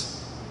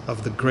princesses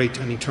of the great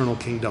and eternal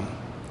kingdom.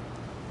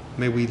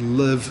 May we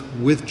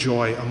live with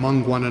joy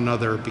among one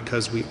another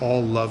because we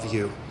all love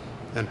you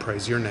and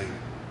praise your name.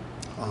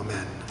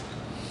 Amen.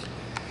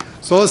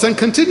 So let's then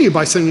continue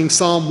by singing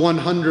Psalm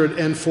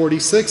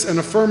 146 and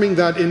affirming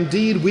that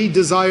indeed we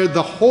desire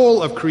the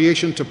whole of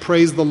creation to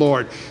praise the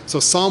Lord. So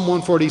Psalm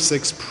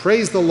 146,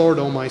 praise the Lord,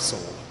 O my soul.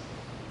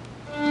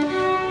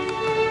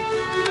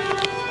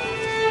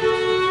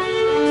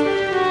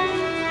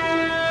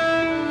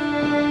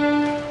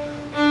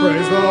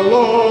 Praise the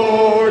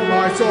Lord,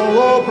 my soul,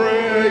 oh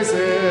praise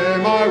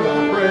him. I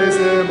will praise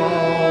him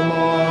all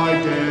my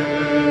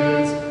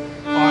days.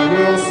 I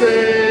will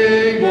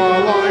sing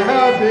while I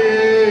have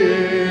being.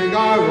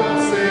 I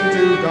will sing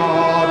to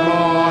God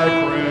my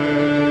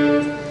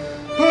praise.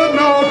 Put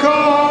no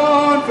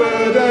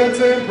confidence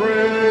in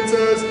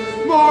princes,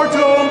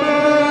 mortal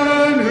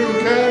men who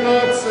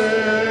cannot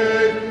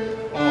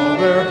save. All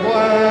their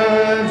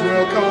plans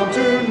will come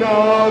to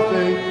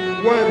nothing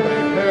when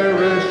they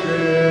perish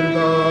in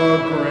the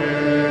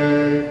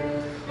grave.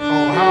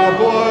 Oh, how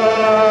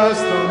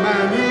blessed the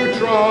man who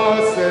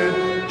trusts in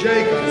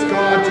Jacob's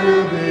God to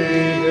be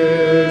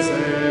his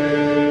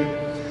aid.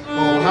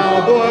 Oh,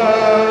 how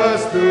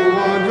blessed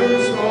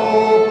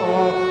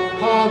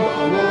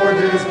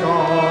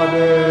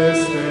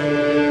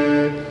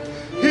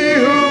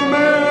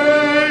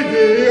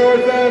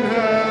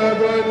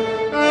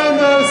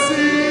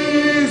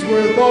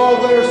all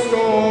their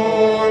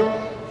store.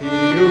 He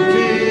who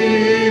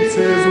keeps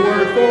his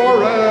word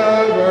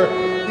forever,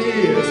 he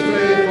is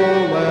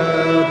faithful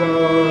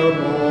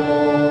evermore.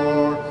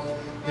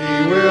 He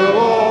will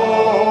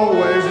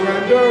always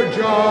render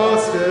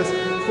justice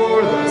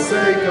for the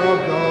sake of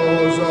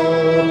those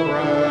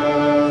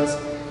oppressed.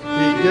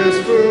 He gives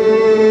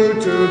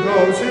food to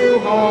those who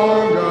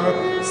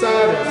hunger,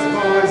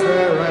 satisfies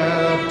their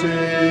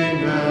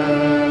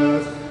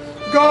emptiness.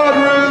 God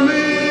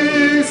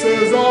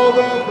releases all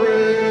the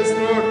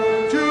prisoner,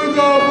 to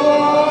the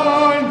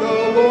blind the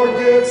Lord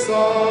gives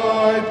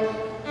sight.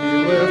 He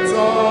lifts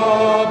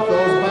up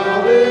those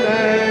bowed in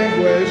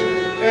anguish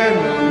and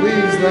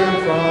relieves them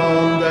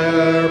from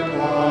their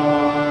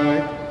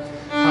plight.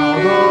 How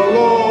the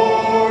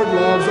Lord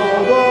loves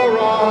all the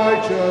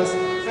righteous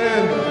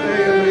and the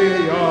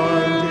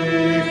alien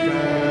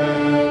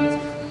defends.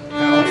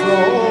 Helps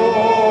the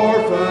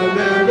orphan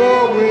and the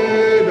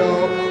widow,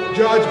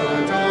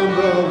 judgment on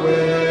the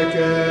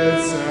wicked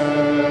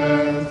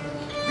sends.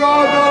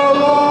 God the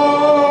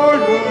Lord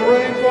will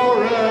reign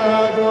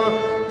forever,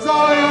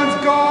 Zion's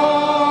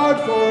God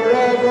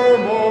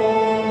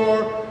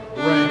forevermore.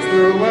 Reigns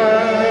through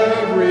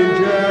every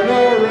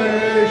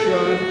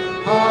generation,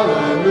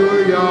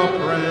 hallelujah,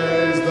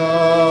 praise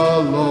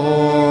the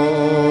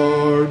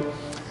Lord.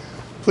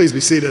 Please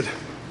be seated.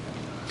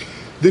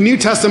 The New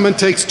Testament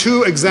takes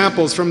two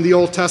examples from the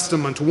Old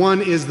Testament.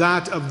 One is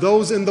that of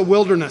those in the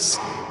wilderness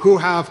who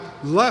have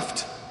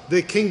left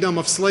the kingdom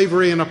of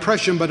slavery and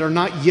oppression but are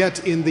not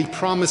yet in the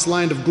promised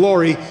land of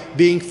glory,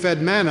 being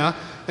fed manna,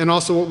 and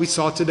also what we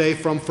saw today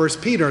from 1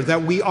 Peter,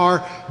 that we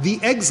are the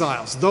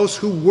exiles, those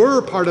who were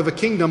part of a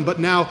kingdom but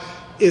now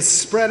is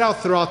spread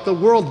out throughout the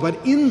world. But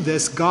in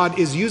this, God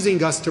is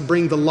using us to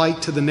bring the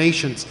light to the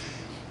nations.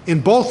 In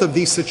both of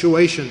these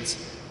situations,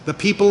 the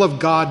people of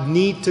God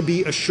need to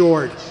be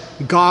assured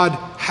God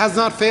has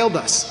not failed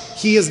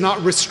us. He is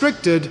not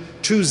restricted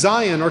to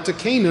Zion or to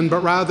Canaan,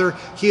 but rather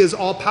he is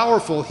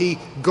all-powerful. He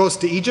goes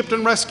to Egypt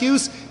and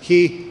rescues.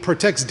 He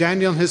protects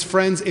Daniel and his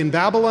friends in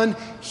Babylon.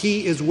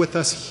 He is with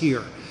us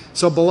here.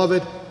 So,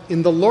 beloved,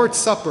 in the Lord's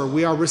Supper,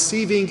 we are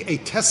receiving a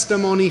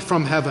testimony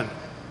from heaven.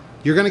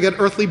 You're going to get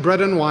earthly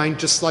bread and wine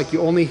just like you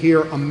only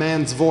hear a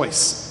man's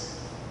voice.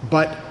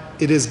 But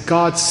it is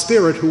God's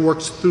Spirit who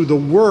works through the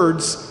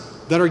words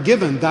that are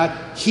given,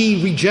 that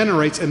he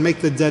regenerates and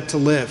makes the dead to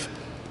live.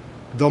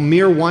 Though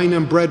mere wine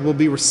and bread will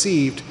be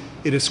received,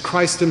 it is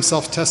Christ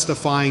himself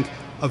testifying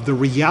of the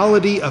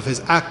reality of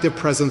his active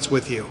presence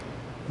with you.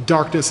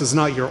 Darkness is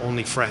not your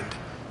only friend.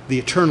 The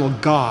eternal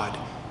God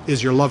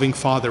is your loving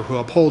Father who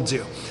upholds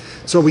you.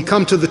 So we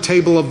come to the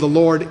table of the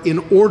Lord in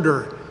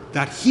order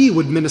that he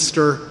would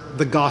minister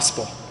the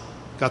gospel.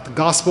 Got the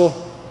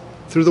gospel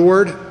through the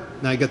word.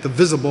 Now you get the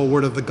visible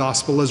word of the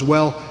gospel as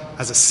well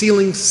as a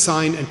sealing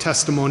sign and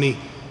testimony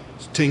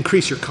to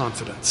increase your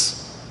confidence.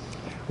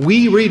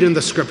 We read in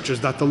the scriptures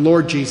that the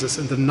Lord Jesus,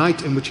 in the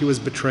night in which he was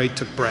betrayed,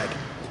 took bread.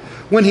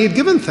 When he had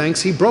given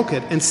thanks, he broke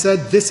it and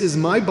said, "This is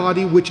my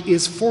body which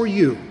is for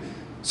you.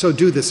 So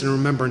do this in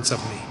remembrance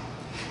of me."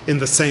 In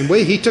the same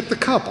way, he took the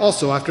cup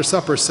also after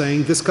supper,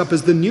 saying, "This cup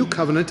is the new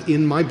covenant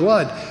in my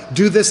blood.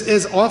 Do this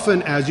as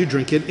often as you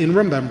drink it in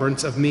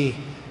remembrance of me.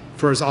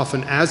 For as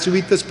often as you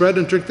eat this bread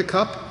and drink the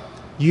cup,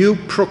 you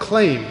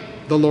proclaim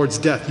the Lord's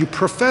death. You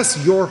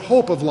profess your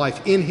hope of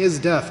life in his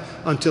death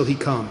until he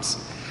comes.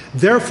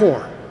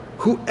 Therefore,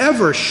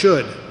 whoever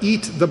should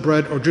eat the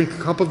bread or drink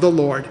the cup of the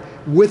Lord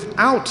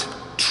without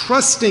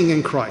trusting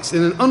in Christ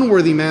in an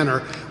unworthy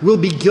manner will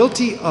be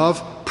guilty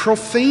of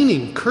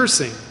profaning,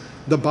 cursing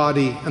the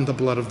body and the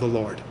blood of the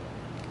Lord.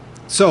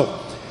 So,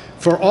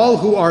 for all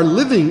who are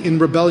living in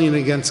rebellion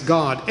against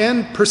God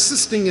and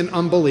persisting in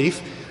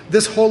unbelief,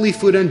 this holy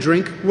food and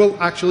drink will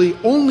actually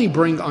only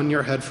bring on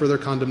your head further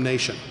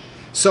condemnation.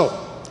 So,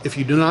 if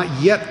you do not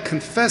yet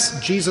confess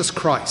Jesus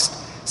Christ,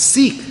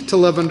 seek to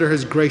live under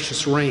his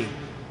gracious reign,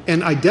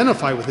 and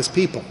identify with his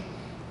people,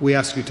 we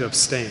ask you to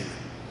abstain.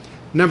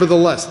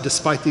 Nevertheless,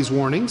 despite these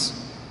warnings,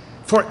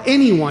 for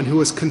anyone who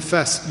has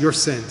confessed your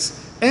sins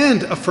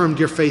and affirmed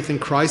your faith in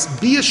Christ,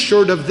 be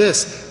assured of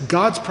this: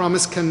 God's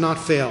promise cannot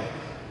fail.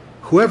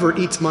 Whoever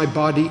eats my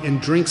body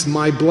and drinks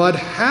my blood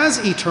has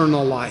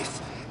eternal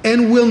life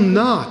and will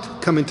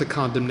not come into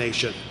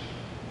condemnation.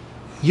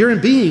 You're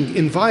being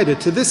invited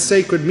to this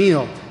sacred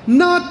meal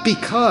not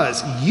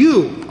because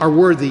you are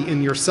worthy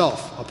in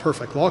yourself, a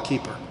perfect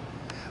lawkeeper,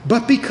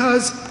 but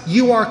because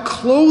you are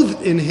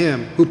clothed in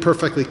him who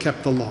perfectly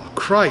kept the law,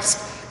 Christ,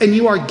 and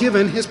you are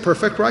given his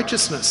perfect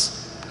righteousness.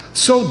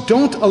 So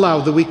don't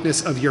allow the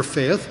weakness of your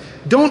faith,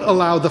 don't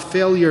allow the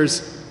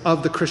failures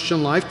of the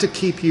Christian life to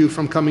keep you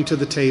from coming to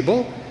the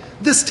table.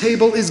 This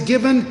table is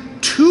given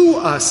to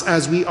us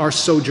as we are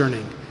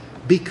sojourning,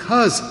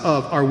 because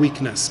of our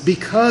weakness,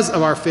 because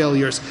of our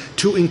failures,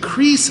 to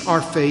increase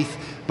our faith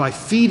by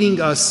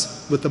feeding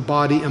us with the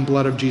body and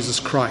blood of Jesus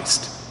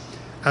Christ.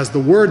 As the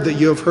word that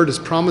you have heard has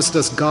promised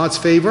us God's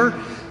favor,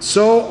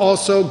 so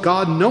also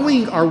God,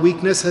 knowing our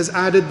weakness, has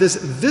added this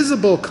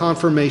visible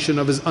confirmation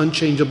of his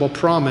unchangeable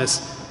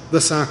promise, the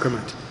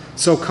sacrament.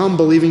 So come,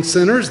 believing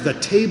sinners, the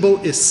table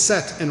is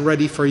set and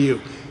ready for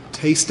you.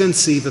 Taste and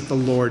see that the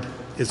Lord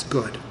is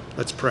good.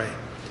 Let's pray.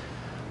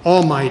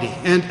 Almighty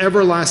and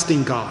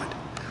everlasting God,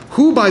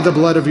 who by the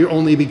blood of your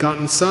only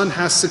begotten Son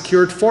has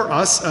secured for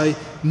us a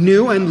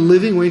new and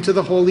living way to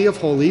the Holy of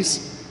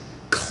Holies,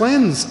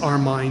 cleanse our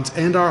minds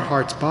and our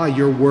hearts by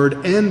your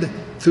word and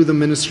through the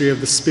ministry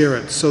of the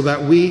Spirit, so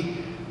that we,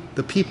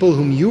 the people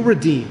whom you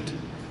redeemed,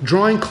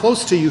 drawing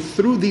close to you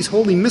through these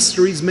holy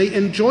mysteries, may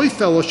enjoy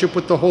fellowship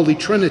with the Holy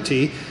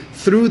Trinity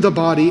through the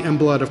body and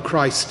blood of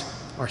Christ,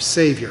 our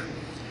Savior.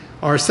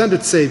 Our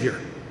ascended Savior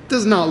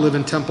does not live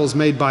in temples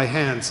made by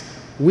hands.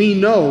 We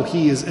know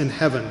he is in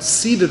heaven,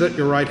 seated at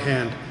your right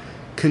hand,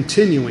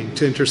 continuing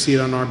to intercede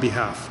on our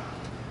behalf.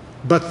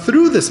 But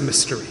through this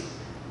mystery,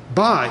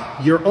 by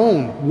your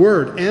own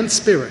word and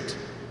Spirit,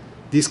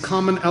 these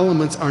common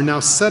elements are now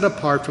set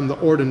apart from the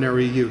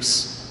ordinary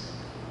use.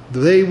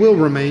 They will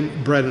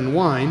remain bread and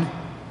wine,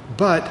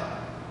 but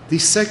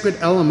these sacred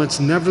elements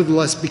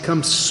nevertheless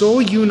become so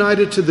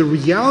united to the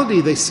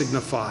reality they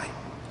signify,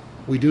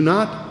 we do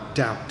not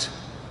doubt.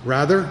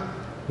 Rather,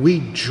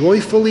 we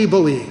joyfully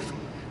believe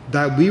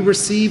that we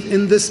receive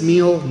in this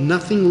meal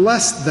nothing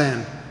less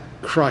than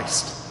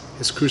Christ,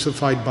 his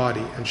crucified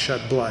body and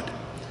shed blood.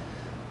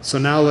 So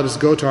now let us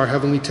go to our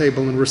heavenly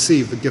table and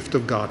receive the gift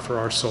of God for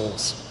our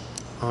souls.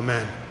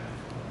 Amen.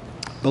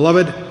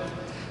 Beloved,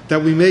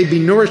 that we may be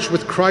nourished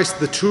with Christ,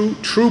 the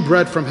true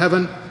bread from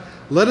heaven,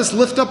 let us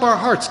lift up our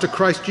hearts to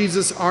Christ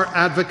Jesus, our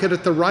advocate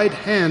at the right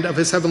hand of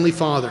his heavenly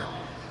Father.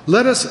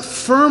 Let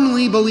us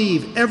firmly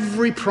believe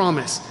every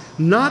promise,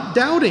 not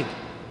doubting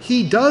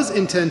he does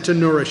intend to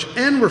nourish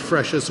and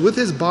refresh us with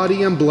his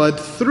body and blood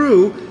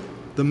through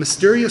the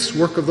mysterious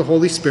work of the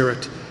Holy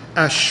Spirit,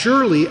 as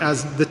surely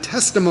as the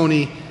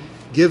testimony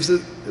gives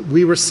it,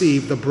 we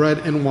receive the bread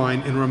and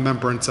wine in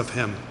remembrance of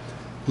him.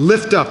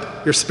 Lift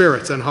up your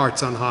spirits and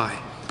hearts on high.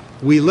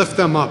 We lift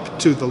them up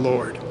to the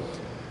Lord.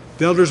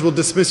 The elders will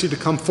dismiss you to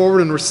come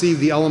forward and receive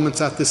the elements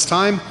at this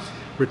time.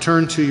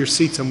 Return to your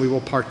seats and we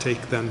will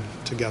partake then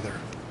together.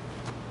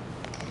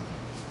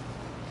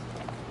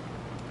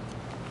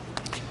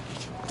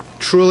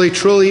 Truly,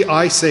 truly,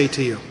 I say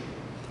to you,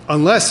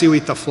 unless you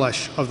eat the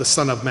flesh of the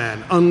Son of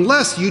Man,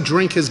 unless you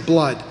drink his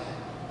blood,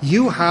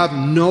 you have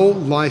no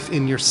life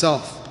in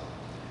yourself.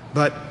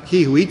 But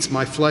he who eats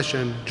my flesh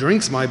and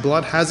drinks my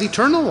blood has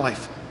eternal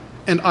life,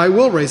 and I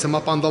will raise him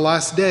up on the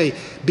last day,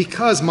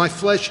 because my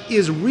flesh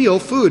is real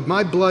food,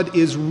 my blood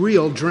is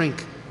real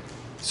drink.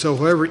 So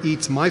whoever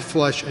eats my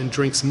flesh and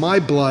drinks my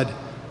blood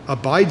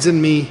abides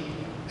in me,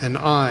 and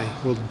I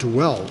will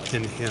dwell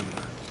in him.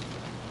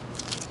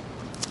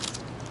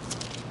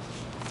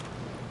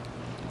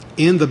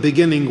 In the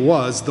beginning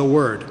was the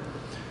Word.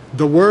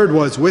 The Word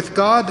was with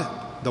God.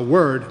 The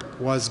Word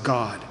was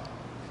God.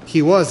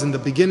 He was in the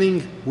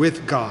beginning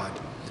with God.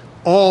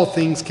 All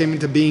things came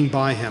into being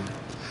by him.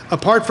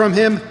 Apart from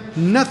him,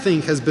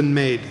 nothing has been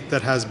made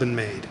that has been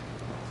made.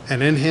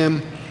 And in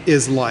him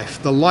is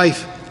life. The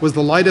life was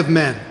the light of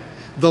men.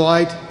 The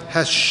light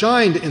has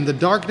shined in the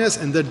darkness,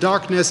 and the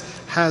darkness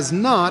has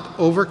not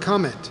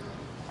overcome it.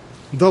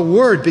 The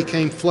Word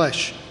became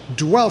flesh,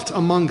 dwelt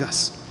among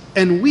us,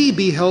 and we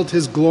beheld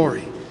his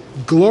glory.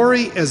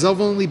 Glory as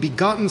of only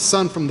begotten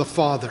Son from the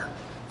Father,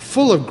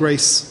 full of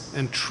grace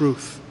and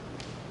truth.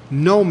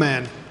 No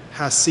man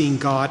has seen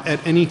God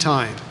at any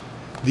time.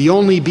 The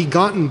only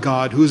begotten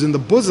God, who is in the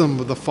bosom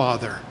of the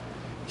Father,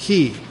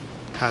 he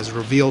has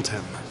revealed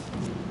him.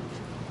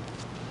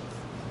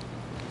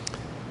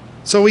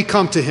 So we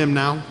come to him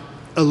now,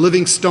 a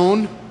living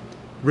stone,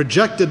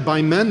 rejected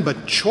by men,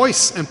 but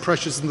choice and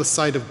precious in the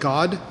sight of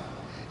God.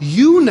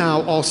 You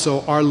now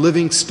also are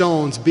living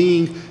stones,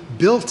 being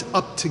built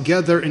up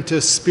together into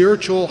a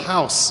spiritual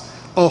house,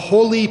 a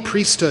holy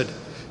priesthood,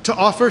 to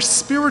offer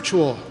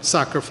spiritual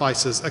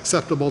sacrifices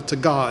acceptable to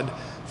God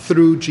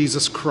through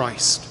Jesus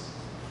Christ.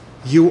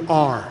 You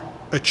are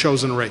a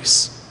chosen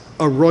race,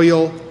 a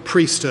royal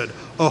priesthood,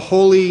 a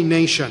holy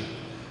nation,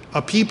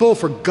 a people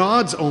for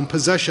God's own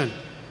possession,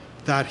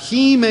 that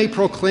he may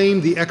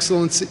proclaim the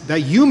excellency,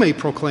 that you may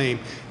proclaim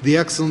the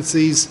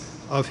excellencies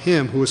of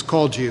him who has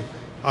called you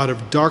out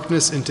of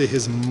darkness into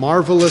his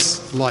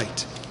marvelous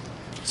light.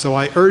 So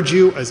I urge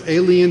you, as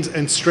aliens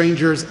and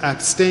strangers,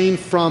 abstain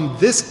from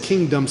this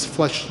kingdom's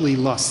fleshly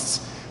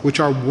lusts, which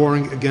are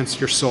warring against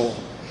your soul.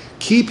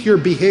 Keep your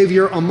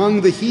behavior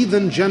among the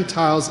heathen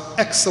Gentiles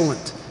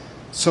excellent,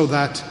 so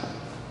that,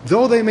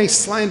 though they may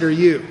slander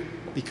you,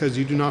 because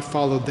you do not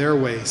follow their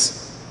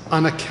ways,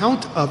 on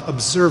account of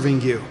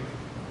observing you,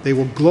 they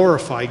will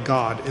glorify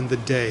God in the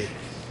day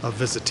of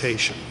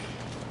visitation.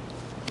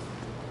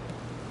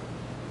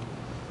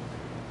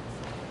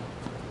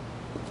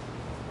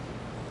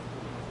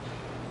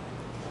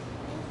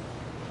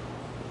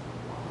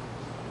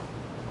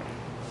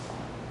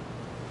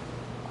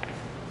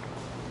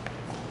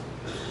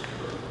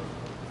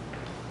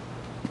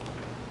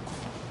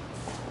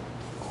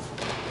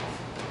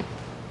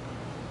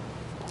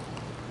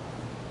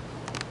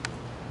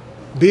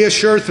 Be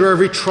assured through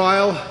every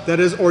trial that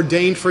is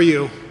ordained for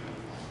you,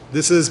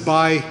 This is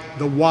by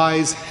the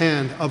wise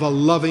hand of a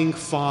loving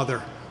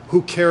Father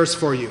who cares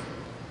for you.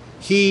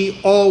 He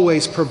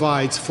always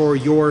provides for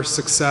your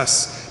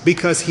success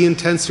because he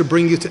intends to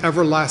bring you to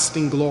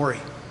everlasting glory.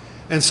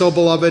 And so,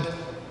 beloved,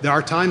 there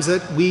are times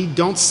that we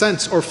don't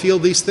sense or feel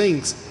these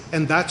things,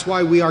 and that's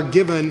why we are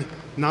given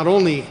not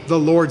only the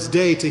Lord's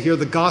Day to hear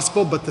the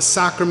gospel, but the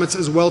sacraments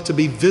as well to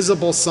be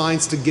visible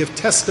signs to give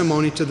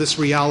testimony to this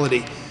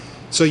reality.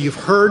 So you've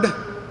heard,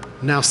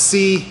 now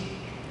see,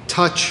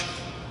 touch,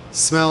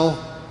 smell,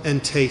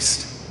 and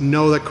taste.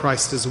 Know that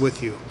Christ is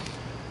with you.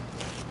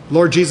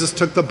 Lord Jesus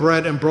took the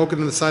bread and broke it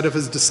in the sight of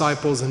his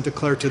disciples and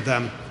declared to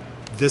them,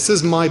 "This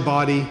is my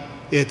body.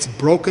 It's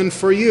broken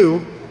for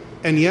you,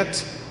 and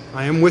yet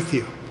I am with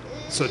you.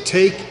 So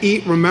take,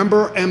 eat,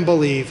 remember, and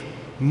believe,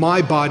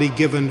 my body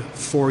given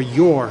for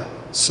your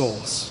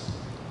souls."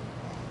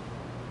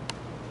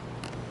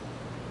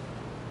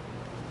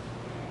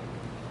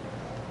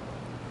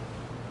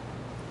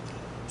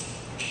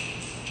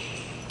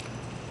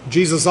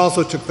 Jesus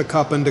also took the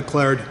cup and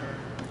declared,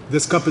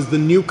 "This cup is the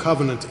new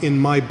covenant in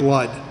my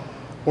blood,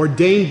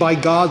 ordained by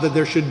God that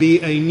there should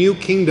be a new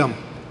kingdom,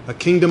 a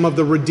kingdom of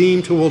the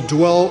redeemed who will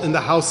dwell in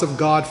the house of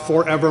God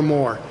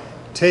forevermore.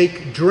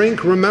 Take,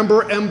 drink,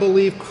 remember, and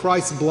believe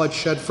Christ's blood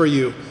shed for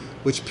you,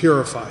 which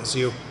purifies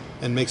you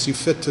and makes you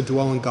fit to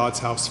dwell in God's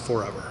house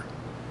forever."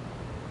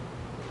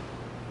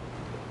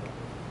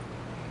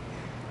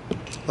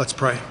 Let's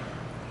pray.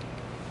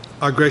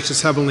 Our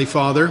gracious Heavenly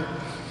Father,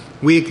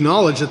 we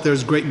acknowledge that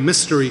there's great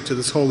mystery to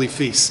this holy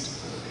feast.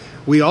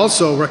 We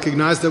also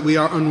recognize that we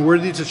are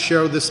unworthy to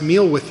share this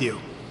meal with you.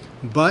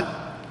 But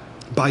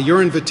by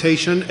your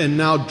invitation and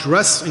now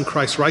dressed in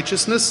Christ's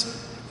righteousness,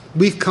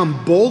 we've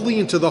come boldly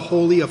into the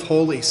Holy of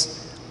Holies.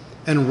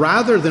 And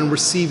rather than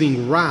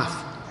receiving wrath,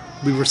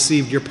 we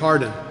received your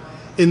pardon.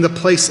 In the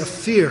place of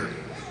fear,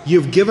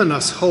 you've given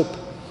us hope.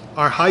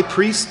 Our high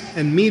priest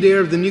and mediator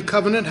of the new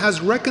covenant has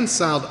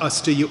reconciled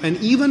us to you, and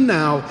even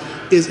now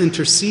is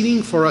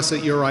interceding for us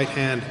at your right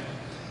hand.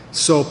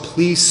 So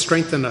please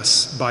strengthen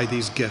us by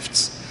these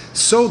gifts,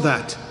 so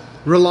that,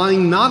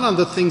 relying not on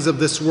the things of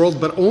this world,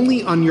 but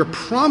only on your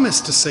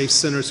promise to save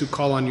sinners who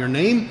call on your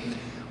name,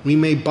 we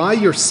may by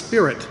your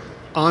Spirit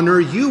honor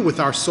you with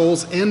our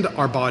souls and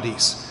our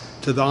bodies,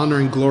 to the honor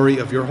and glory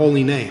of your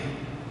holy name.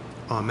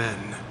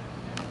 Amen.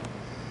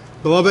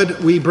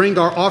 Beloved, we bring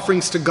our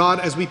offerings to God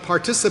as we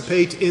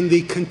participate in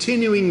the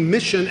continuing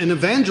mission and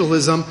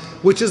evangelism,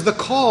 which is the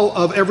call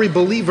of every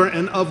believer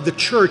and of the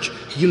church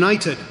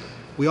united.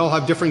 We all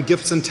have different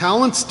gifts and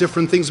talents,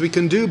 different things we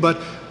can do, but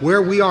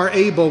where we are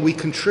able, we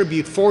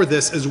contribute for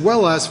this, as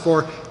well as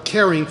for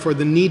caring for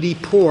the needy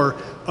poor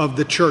of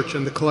the church,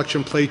 and the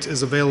collection plate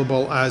is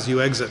available as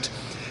you exit.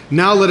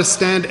 Now let us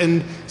stand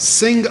and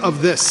sing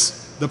of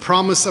this, the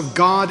promise of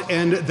God,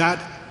 and that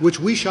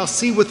which we shall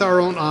see with our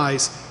own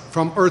eyes,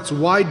 from earth's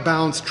wide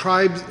bounds,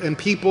 tribes and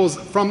peoples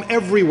from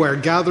everywhere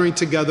gathering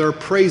together,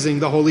 praising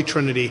the Holy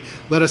Trinity.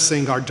 Let us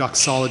sing our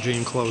doxology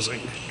in closing.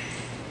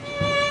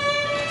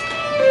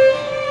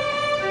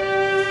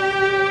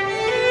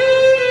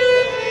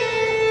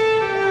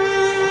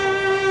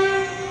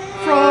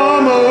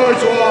 From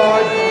earth's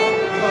wide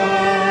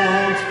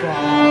bounds,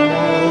 from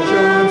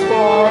ocean's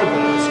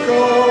farthest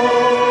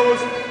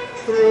coast,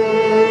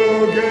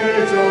 through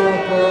gates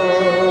of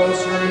pearl,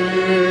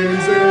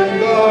 streams in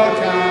the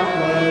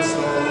countless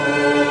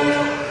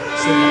host,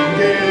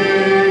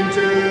 singing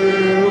to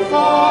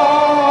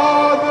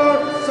Father,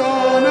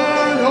 Son,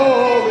 and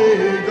Holy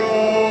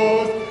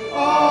Ghost.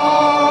 Alleluia,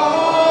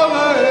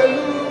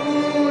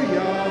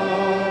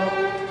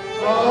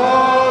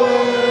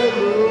 alleluia.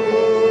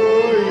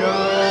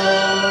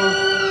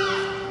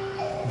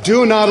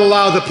 Do not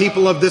allow the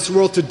people of this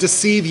world to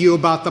deceive you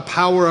about the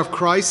power of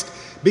Christ,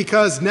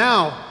 because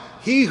now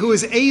he who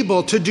is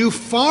able to do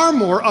far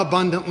more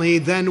abundantly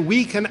than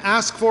we can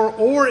ask for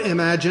or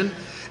imagine,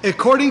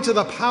 according to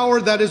the power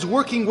that is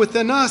working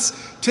within us,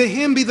 to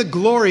him be the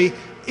glory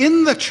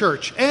in the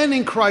church and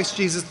in Christ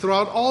Jesus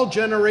throughout all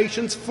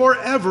generations,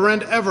 forever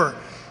and ever.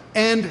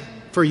 And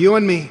for you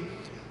and me,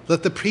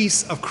 let the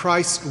peace of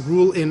Christ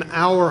rule in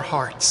our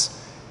hearts,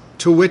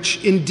 to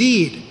which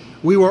indeed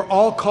we were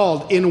all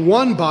called in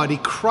one body,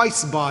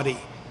 Christ's body,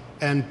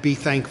 and be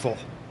thankful.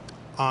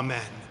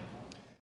 Amen.